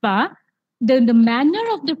AFSPA, the manner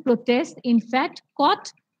of the protest, in fact,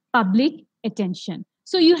 caught public attention.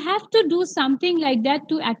 So you have to do something like that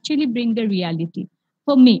to actually bring the reality.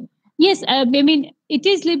 For me, yes, it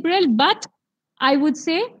is liberal, but I would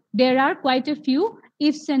say there are quite a few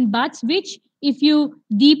ifs and buts, which, if you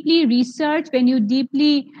deeply research, when you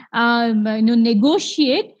deeply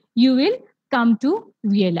negotiate, you will come to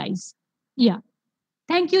realize. Yeah.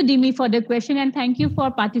 Thank you, Dimi, for the question, and thank you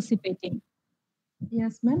for participating.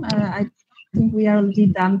 Yes, ma'am. I think we are already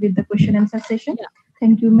done with the question and answer session. Yeah.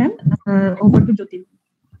 Thank you, ma'am. Over to Jyoti.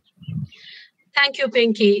 Thank you,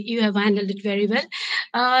 Pinky. You have handled it very well.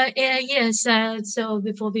 Yes, so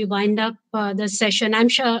before we wind up the session, I'm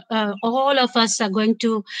sure all of us are going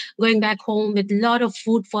back home with a lot of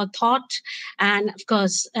food for thought, and of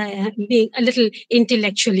course, being a little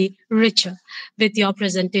intellectually richer with your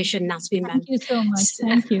presentation, Nasmi ma'am. Thank you so much.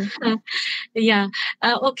 Thank you. Yeah.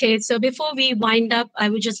 Okay, so before we wind up, I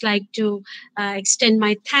would just like to extend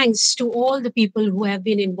my thanks to all the people who have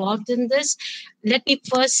been involved in this. Let me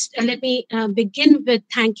begin with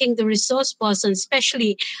thanking the resource person.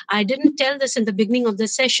 Especially, I didn't tell this in the beginning of the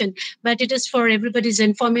session, but it is for everybody's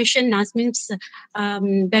information. Nasmin's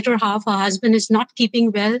better half, her husband, is not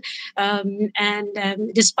keeping well, and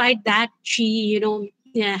despite that, she,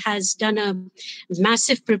 has done a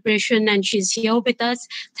massive preparation, and she's here with us.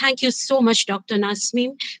 Thank you so much, Dr.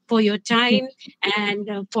 Nasmin, for your time and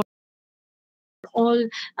for all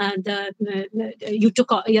the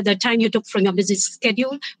time you took from your busy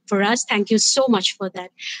schedule for us. Thank you so much for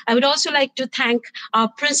that. I would also like to thank our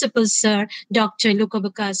principal, sir, Dr.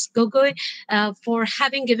 Lukabukas Gogoi, for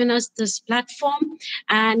having given us this platform,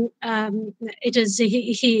 and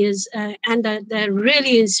he is and the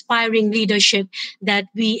really inspiring leadership that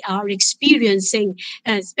we are experiencing,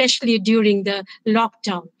 especially during the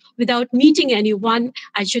lockdown. Without meeting anyone,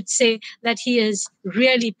 I should say that he is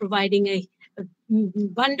really providing a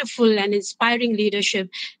wonderful and inspiring leadership,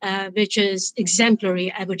 which is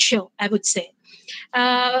exemplary, I would say.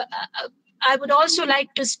 I would also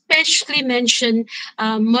like to specially mention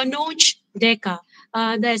Manoj Deka,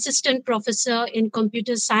 the assistant professor in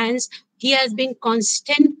computer science. He has been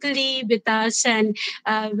constantly with us and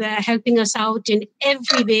helping us out in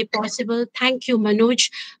every way possible. Thank you,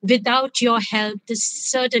 Manoj. Without your help, this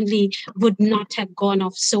certainly would not have gone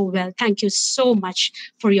off so well. Thank you so much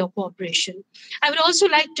for your cooperation. I would also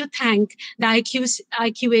like to thank the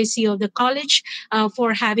IQAC of the college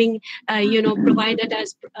for having, provided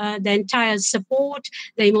us the entire support,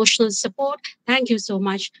 the emotional support. Thank you so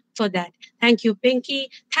much for that. Thank you,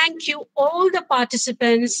 Pinky. Thank you, all the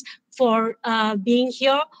participants, for being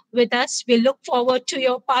here with us. We look forward to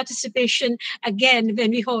your participation again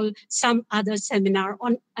when we hold some other seminar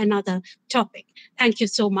on another topic. Thank you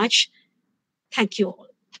so much. Thank you all.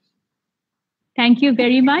 Thank you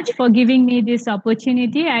very much for giving me this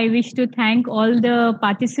opportunity. I wish to thank all the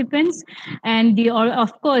participants and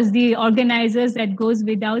of course the organizers, that goes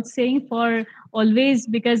without saying, for always,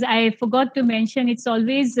 because I forgot to mention, it's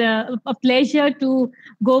always a pleasure to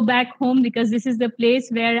go back home, because this is the place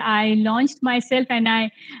where I launched myself, and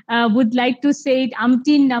I would like to say it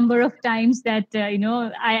umpteen number of times that,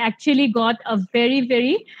 I actually got a very,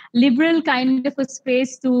 very liberal kind of a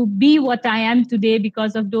space to be what I am today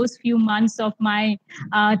because of those few months of my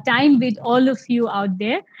time with all of you out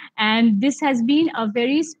there. And this has been a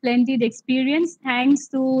very splendid experience. Thanks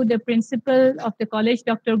to the principal of the college,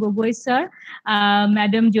 Dr. Gogoi sir,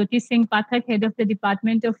 Madam Jyoti Singh Pathak, head of the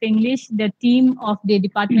Department of English, the team of the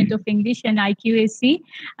Department of English and IQAC,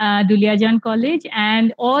 Duliajan College,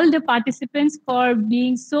 and all the participants for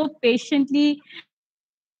being so patiently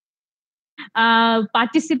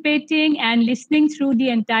participating and listening through the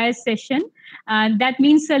entire session. That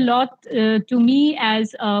means a lot to me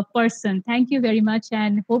as a person. Thank you very much,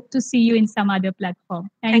 and hope to see you in some other platform.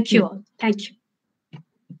 Thank you all. Thank you.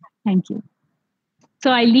 Thank you.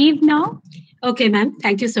 So I leave now. Okay, ma'am.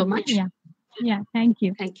 Thank you so much. Yeah. Thank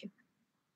you. Thank you.